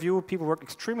issues review. People worked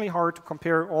extremely hard to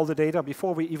compare all the data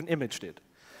before we even imaged it.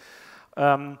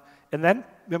 And then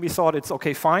when we thought it's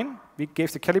okay, fine, we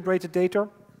gave the calibrated data,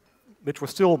 which was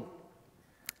still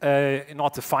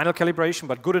not the final calibration,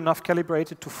 but good enough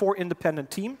calibrated, to 4 independent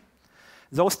teams.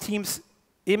 Those teams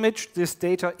imaged this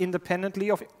data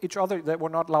independently of each other. They were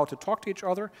not allowed to talk to each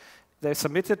other. They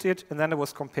submitted it, and then it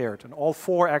was compared. And all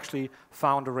 4 actually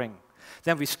found a ring.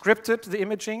 Then we scripted the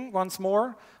imaging once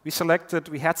more. We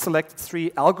had selected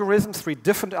 3 algorithms, 3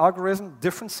 different algorithms,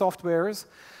 different softwares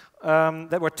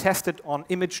that were tested on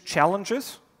image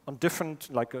challenges, on different,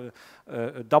 like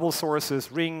double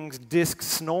sources, rings,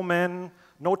 disks, snowmen.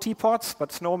 No teapots, but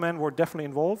snowmen were definitely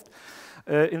involved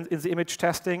in the image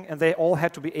testing, and they all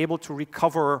had to be able to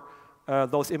recover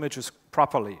those images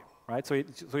properly, right? So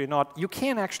you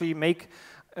can actually make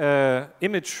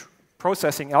image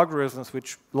processing algorithms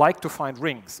which like to find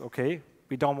rings, okay?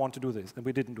 We don't want to do this, and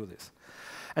we didn't do this.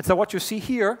 And so what you see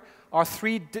here are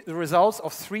the results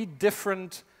of 3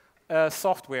 different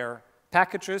software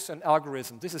packages and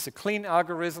algorithms. This is a clean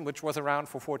algorithm which was around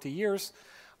for 40 years,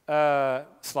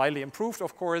 slightly improved,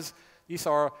 of course. These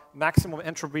are maximum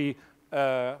entropy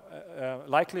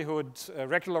likelihood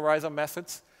regularizer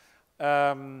methods.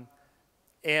 And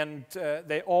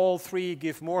they all 3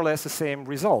 give more or less the same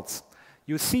results.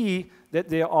 You see that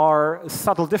there are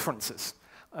subtle differences.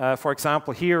 For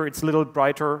example, here it's a little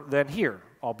brighter than here,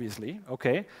 obviously.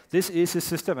 Okay, this is a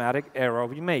systematic error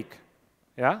we make.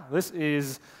 Yeah, this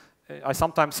is. I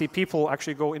sometimes see people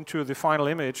actually go into the final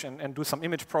image and do some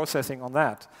image processing on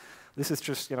that. This is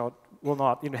just, will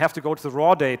not. You have to go to the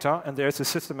raw data, and there's a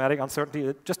systematic uncertainty.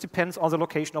 It just depends on the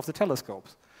location of the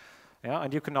telescopes. Yeah,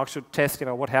 and you can actually test,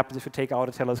 what happens if you take out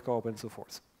a telescope and so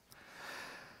forth.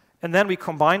 And then we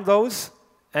combine those,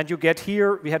 and you get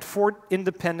here, we had 4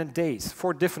 independent days,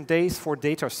 4 different days, 4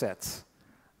 data sets.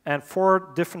 And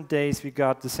 4 different days, we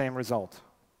got the same result,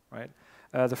 right?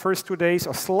 The first 2 days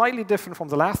are slightly different from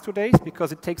the last 2 days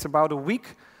because it takes about a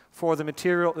week for the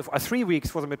material, 3 weeks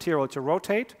for the material to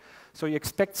rotate. So you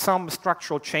expect some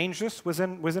structural changes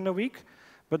within a week,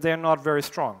 but they're not very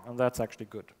strong, and that's actually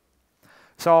good.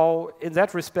 So in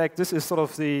that respect, this is sort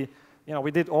of the,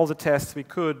 we did all the tests we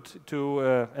could to,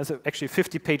 actually a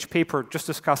 50-page paper just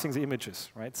discussing the images,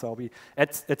 right? So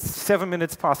at 7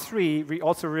 minutes past 3, we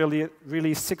also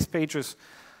released 6 papers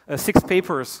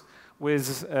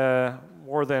with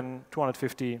more than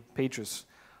 250 pages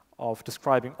of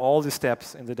describing all the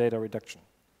steps in the data reduction.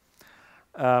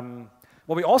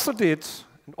 What we also did,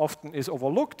 and often is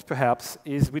overlooked perhaps,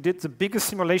 is we did the biggest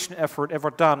simulation effort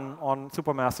ever done on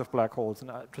supermassive black holes.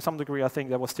 And to some degree, I think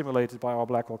that was stimulated by our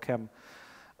Black Hole Chem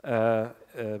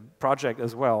project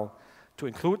as well to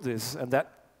include this, and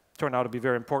that turned out to be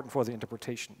very important for the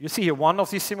interpretation. You see here one of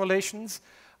these simulations.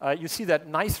 You see that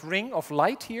nice ring of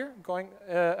light here going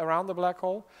around the black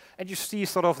hole, and you see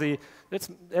sort of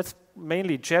that's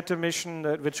mainly jet emission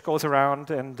which goes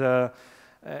around and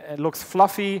it looks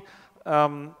fluffy.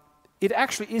 It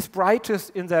actually is brightest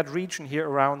in that region here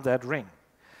around that ring.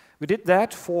 We did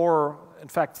that for, in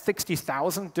fact,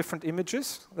 60,000 different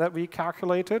images that we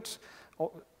calculated,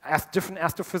 as different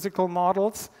astrophysical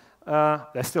models.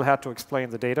 They still had to explain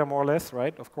the data more or less,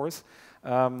 right, of course.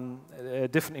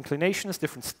 Different inclinations,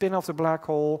 different spin of the black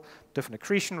hole, different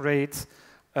accretion rates.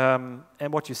 And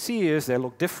what you see is they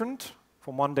look different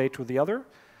from one day to the other,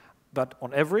 but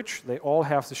on average, they all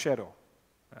have the shadow.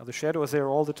 The shadow is there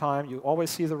all the time. You always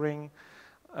see the ring.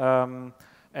 And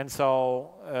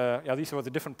so, these were the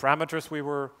different parameters we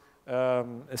were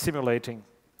simulating.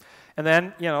 And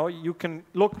then, you can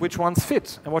look which ones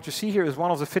fit. And what you see here is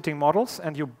one of the fitting models,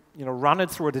 and you run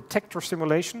it through a detector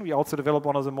simulation. We also developed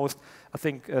one of the most, I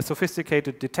think,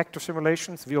 sophisticated detector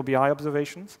simulations, VLBI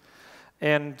observations.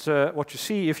 And what you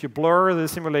see, if you blur the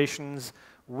simulations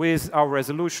with our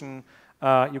resolution,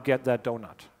 you get that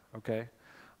donut, okay?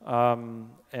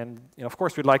 And of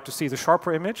course, we'd like to see the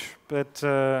sharper image, but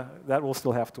that will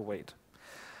still have to wait.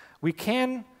 We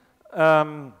can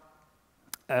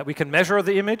measure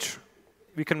the image.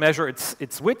 We can measure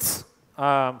its width.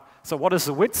 So what is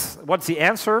the width? What's the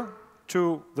answer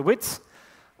to the width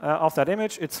of that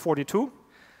image? It's 42.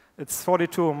 It's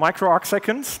 42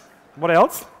 microarcseconds. What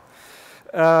else?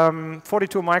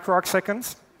 42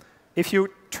 microarcseconds. If you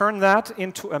turn that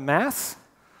into a mass,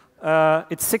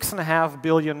 it's 6.5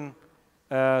 billion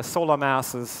solar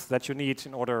masses that you need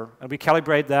in order, and we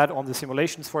calibrate that on the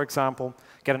simulations, for example,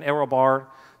 get an error bar.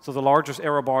 So the largest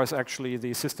error bar is actually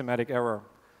the systematic error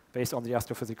based on the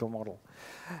astrophysical model.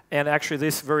 And actually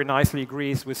this very nicely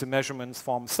agrees with the measurements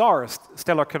from stars,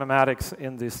 stellar kinematics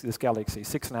in this galaxy.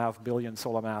 6.5 billion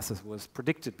solar masses was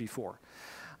predicted before.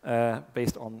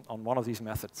 based on one of these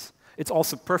methods. It's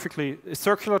also perfectly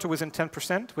circular to within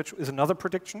 10%, which is another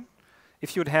prediction.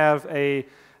 If you'd have a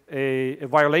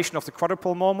violation of the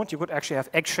quadrupole moment, you could actually have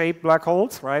egg-shaped black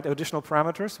holes, right? Additional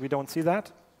parameters. We don't see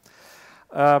that.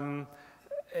 But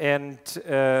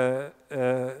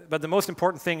the most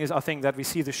important thing is, I think, that we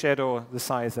see the shadow the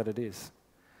size that it is.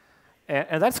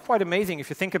 And that's quite amazing if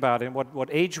you think about it, in what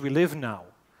age we live now.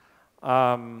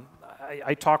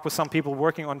 I talked with some people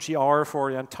working on GR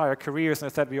for their entire careers,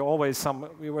 and I said we were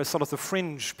sort of the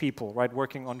fringe people, right,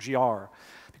 working on GR,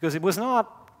 because it was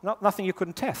nothing you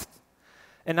couldn't test.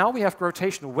 And now we have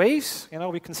gravitational waves. You know,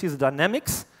 we can see the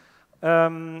dynamics,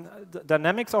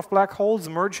 of black holes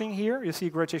merging here. You see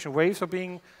gravitational waves are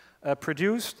being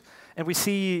produced, and we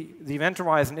see the event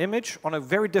horizon image on a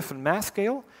very different mass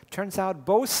scale. Turns out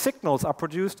both signals are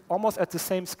produced almost at the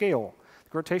same scale.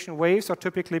 Gravitational waves are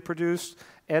typically produced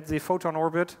at the photon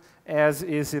orbit, as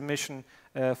is emission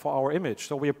for our image.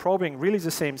 So we are probing really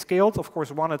the same scales. Of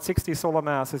course, one at 60 solar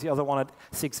masses, the other one at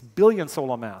 6 billion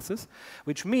solar masses,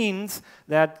 which means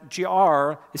that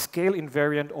GR is scale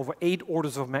invariant over 8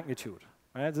 orders of magnitude.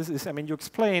 Right? This is, I mean, you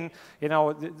explain, you know,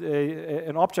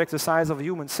 an object the size of a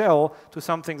human cell to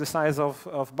something the size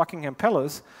of Buckingham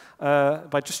Palace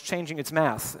by just changing its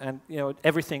mass, and you know,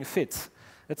 everything fits.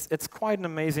 It's quite an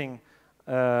amazing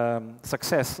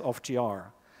success of GR.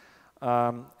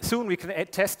 Soon we can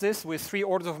test this with 3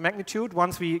 orders of magnitude.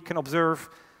 Once we can observe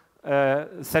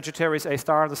Sagittarius A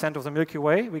star in the center of the Milky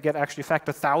Way, we get actually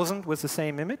factor 1,000 with the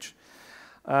same image.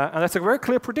 And that's a very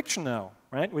clear prediction now,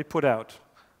 right? We put out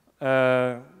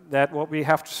that what we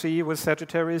have to see with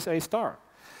Sagittarius A star.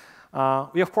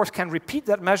 We, of course, can repeat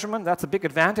that measurement. That's a big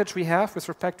advantage we have with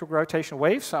respect to gravitational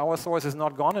waves. So our source is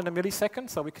not gone in a millisecond,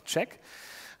 so we can check.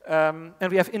 And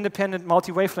we have independent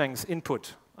multi-wavelengths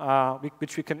input,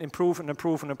 which we can improve and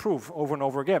improve and improve over and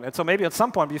over again. And so maybe at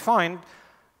some point we find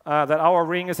that our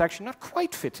ring is actually not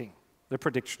quite fitting the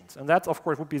predictions. And that, of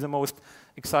course, would be the most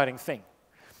exciting thing.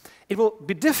 It will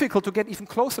be difficult to get even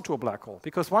closer to a black hole,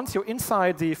 because once you're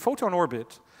inside the photon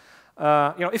orbit, you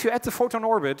know, if you're at the photon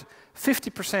orbit,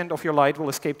 50% of your light will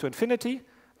escape to infinity,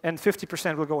 and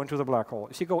 50% will go into the black hole.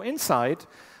 If you go inside,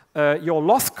 your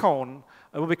loss cone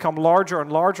will become larger and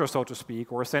larger, so to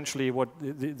speak, or essentially what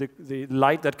the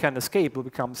light that can escape will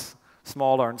become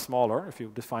smaller and smaller, if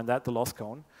you define that, the loss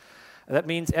cone. And that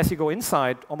means as you go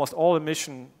inside, almost all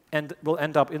emission will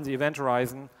end up in the event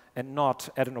horizon and not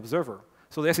at an observer.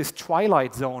 So there's this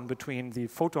twilight zone between the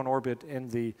photon orbit and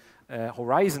the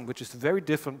horizon, which is very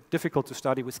difficult to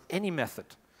study with any method.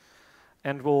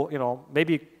 And will, you know,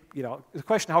 maybe, you know, the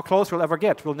question how close we'll ever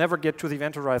get. We'll never get to the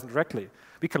event horizon directly.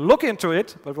 We can look into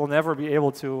it, but we'll never be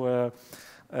able to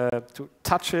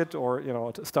touch it or, you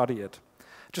know, to study it.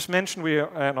 Just mention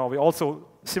we're also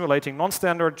simulating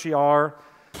non-standard GR.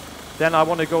 Then I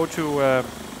want to go to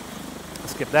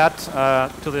skip that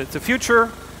to the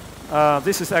future.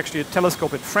 This is actually a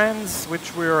telescope in France,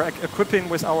 which we're equipping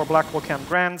with our Black Hole Camp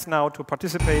grants now to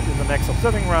participate in the next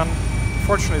observing run.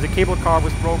 Fortunately, the cable car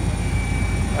was broken.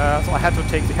 So I had to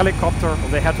take the helicopter, or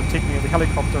they had to take me in the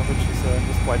helicopter, which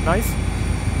was quite nice.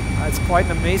 It's quite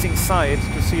an amazing sight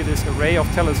to see this array of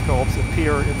telescopes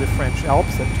appear in the French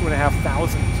Alps at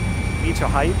 2,500 meter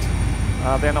height.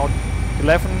 There are now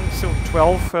 11, soon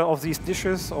 12 of these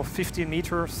dishes of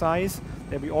 15-meter size.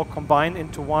 They'll be all combined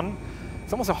into one.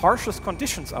 It's almost the harshest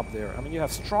conditions up there. I mean, you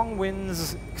have strong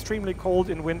winds, extremely cold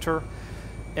in winter.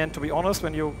 And to be honest,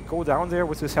 when you go down there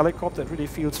with this helicopter, it really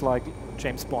feels like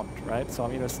James Bond, right? So, I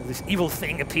mean, this evil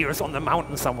thing appears on the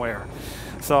mountain somewhere.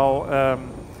 So,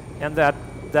 and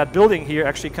that building here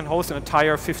actually can host an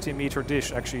entire 50-meter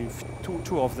dish, actually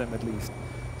two of them at least.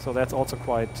 So that's also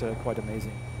quite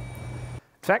amazing.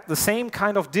 In fact, the same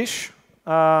kind of dish,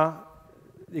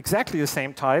 exactly the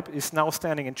same type, is now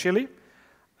standing in Chile,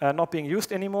 not being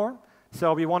used anymore.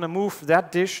 So we want to move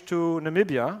that dish to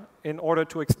Namibia in order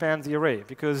to expand the array,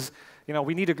 because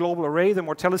we need a global array. The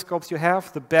more telescopes you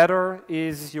have, the better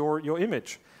is your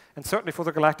image. And certainly for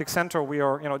the galactic center, we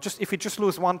are, if we just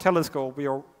lose one telescope, we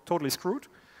are totally screwed.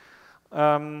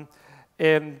 And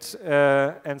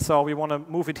so we want to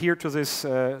move it here to this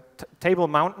Table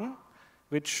Mountain,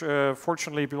 which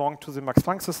fortunately belonged to the Max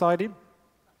Planck Society.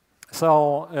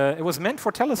 So it was meant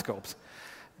for telescopes,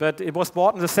 but it was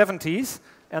bought in the 70s.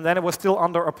 And then it was still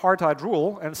under apartheid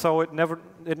rule, and so it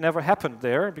never happened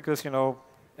there, because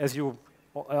as you,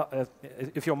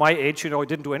 if you're my age, it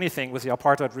didn't do anything with the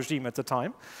apartheid regime at the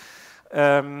time.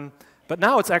 But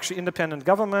now it's actually independent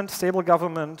government, stable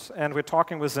government, and we're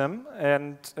talking with them,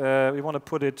 and we want to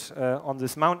put it on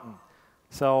this mountain.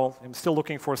 So I'm still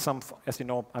looking for some, as you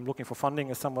know, I'm looking for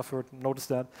funding, as some of you noticed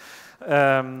that.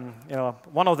 You know,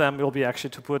 one of them will be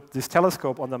actually to put this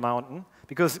telescope on the mountain,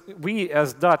 because we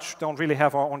as Dutch don't really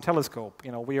have our own telescope.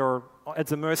 You know, we are at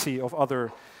the mercy of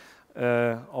other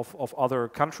other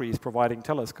countries providing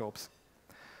telescopes.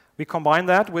 We combine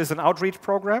that with an outreach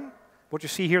program. What you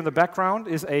see here in the background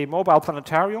is a mobile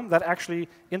planetarium that actually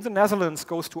in the Netherlands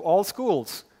goes to all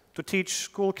schools to teach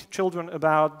school children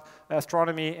about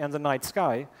astronomy and the night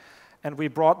sky. And we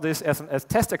brought this as a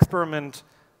test experiment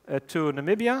to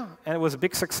Namibia, and it was a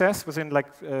big success. Within like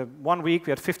 1 week,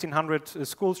 we had 1,500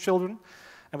 school children,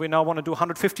 and we now want to do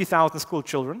 150,000 school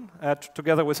children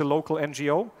together with a local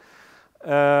NGO,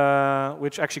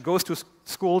 which actually goes to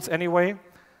schools anyway,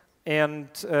 and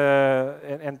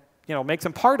you know, make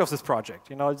them part of this project.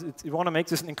 You know, you want to make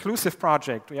this an inclusive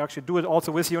project. We actually do it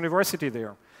also with the university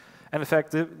there. And in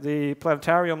fact, the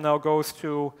planetarium now goes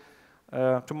to,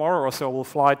 tomorrow or so, will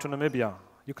fly to Namibia.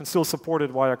 You can still support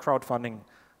it via crowdfunding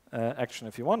action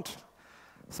if you want.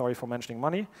 Sorry for mentioning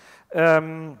money.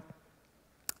 And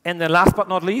then last but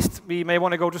not least, we may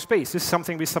want to go to space. This is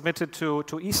something we submitted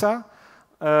to ESA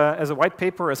as a white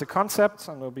paper, as a concept.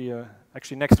 And there'll be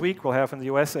actually next week, we'll have in the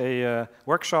US a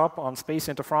workshop on space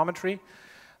interferometry.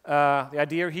 The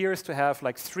idea here is to have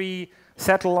like 3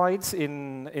 satellites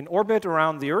in orbit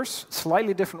around the Earth,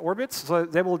 slightly different orbits, so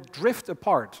they will drift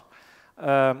apart.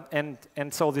 And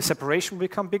so the separation will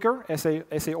become bigger as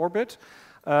they orbit,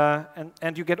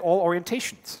 and you get all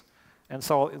orientations. And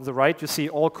so on the right you see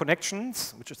all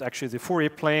connections, which is actually the Fourier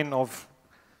plane of,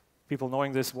 people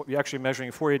knowing this, we're actually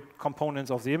measuring Fourier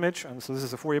components of the image, and so this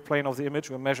is the Fourier plane of the image.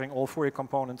 We're measuring all Fourier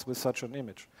components with such an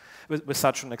image, with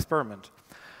such an experiment.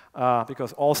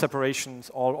 Because all separations,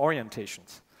 all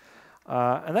orientations.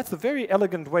 And that's a very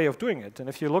elegant way of doing it. And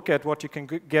if you look at what you can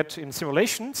get in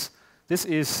simulations, this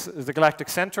is the galactic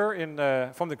center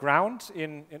from the ground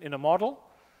in a model.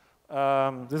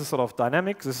 This is sort of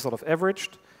dynamic, this is sort of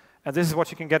averaged. And this is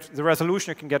what you can get, the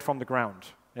resolution you can get from the ground,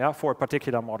 yeah, for a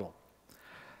particular model.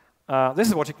 This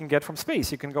is what you can get from space.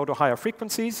 You can go to higher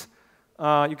frequencies.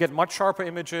 You get much sharper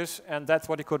images, and that's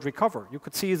what you could recover. You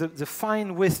could see the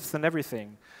fine widths and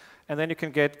everything. And then you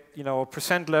can get, you know,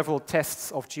 percent level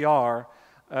tests of GR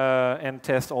and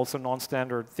test also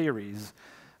non-standard theories.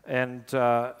 And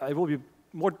it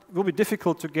will be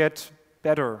difficult to get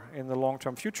better in the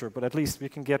long-term future, but at least we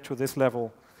can get to this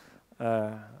level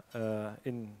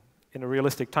in a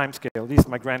realistic time scale. At least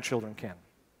my grandchildren can.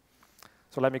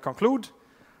 So let me conclude.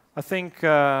 I think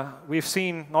we've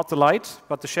seen not the light,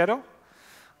 but the shadow.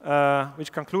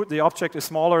 Which conclude the object is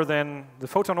smaller than the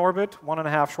photon orbit,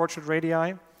 1.5 Schwarzschild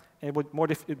radii, and it would be more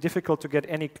difficult to get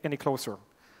any closer.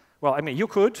 Well, I mean, you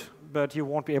could, but you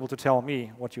won't be able to tell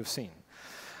me what you've seen.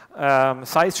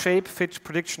 Size, shape, fit,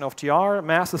 prediction of TR,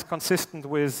 mass is consistent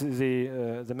with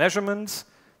the measurements.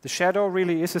 The shadow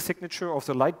really is a signature of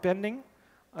the light bending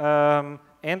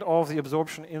and of the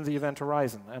absorption in the event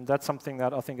horizon, and that's something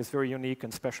that I think is very unique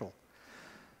and special.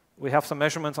 We have some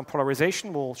measurements on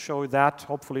polarization. We'll show that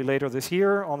hopefully later this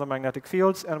year on the magnetic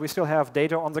fields. And we still have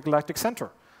data on the galactic center,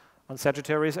 on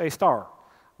Sagittarius A star,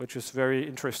 which is very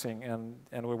interesting.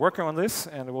 And we're working on this,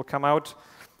 and it will come out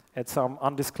at some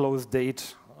undisclosed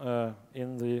date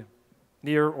in the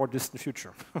near or distant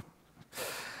future.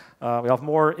 We have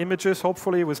more images,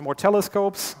 hopefully, with more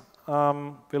telescopes.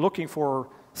 We're looking for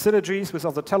synergies with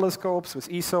other telescopes, with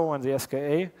ESO and the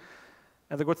SKA.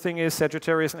 And the good thing is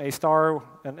Sagittarius and A star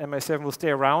and MA7 will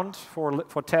stay around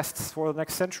for tests for the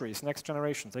next centuries, next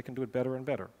generations. They can do it better and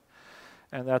better.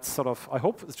 And that's sort of, I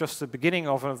hope, it's just the beginning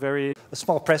of a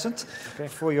small present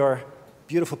for your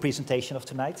beautiful presentation of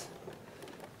tonight.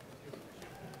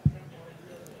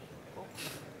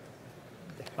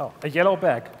 Oh, a yellow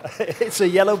bag. It's a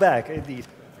yellow bag, indeed.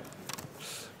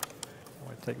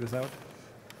 I take this out.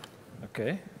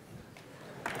 Okay.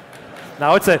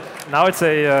 Now it's a.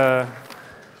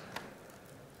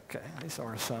 Okay, these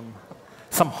are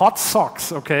some hot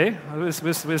socks. Okay, this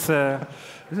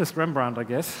is Rembrandt, I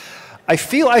guess. I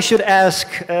feel I should ask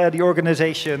the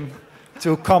organization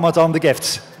to comment on the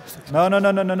gifts.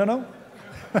 No.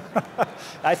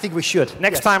 I think we should.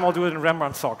 Next time I'll do it in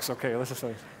Rembrandt socks. Okay, let's just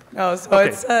say. No, so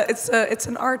okay. It's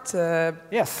an art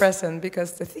present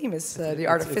because the theme is the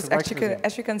art of physics.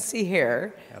 As you can see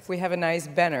here, we have a nice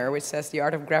banner which says the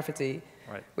art of gravity.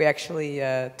 Right. We actually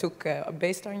took,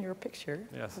 based on your picture,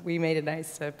 we made a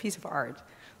nice piece of art.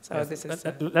 So this is.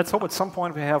 Let's hope at some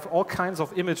point we have all kinds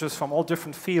of images from all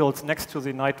different fields next to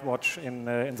the night watch in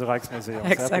the Rijksmuseum.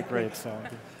 Exactly. That'd be great. So.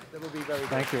 That would be very good.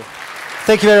 Thank you.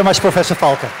 Thank you very much, Professor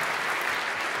Falcke.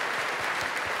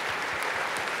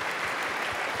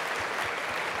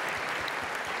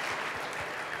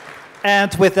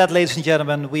 And with that, ladies and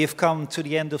gentlemen, we have come to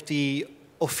the end of the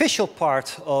official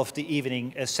part of the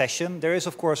evening session. There is,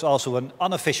 of course, also an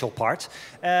unofficial part,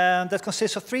 and that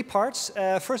consists of 3 parts.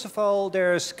 First of all,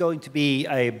 there's going to be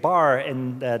a bar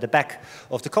in the back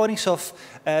of the Koningshof.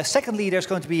 Secondly, there's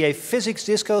going to be a physics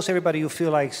disco, so everybody who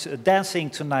feels like dancing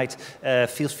tonight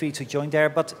feels free to join there.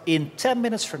 But in 10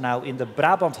 minutes from now, in the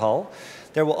Brabant Hall,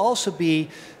 there will also be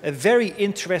a very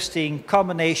interesting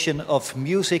combination of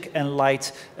music and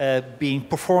light being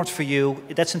performed for you.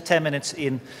 That's in 10 minutes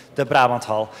in the Brabant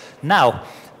Hall. Now,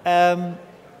 the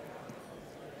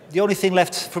only thing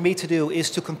left for me to do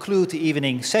is to conclude the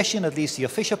evening session, at least the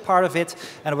official part of it.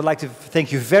 And I would like to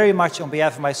thank you very much on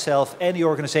behalf of myself and the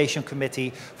organization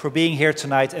committee for being here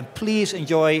tonight. And please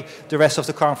enjoy the rest of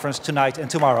the conference tonight and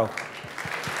tomorrow.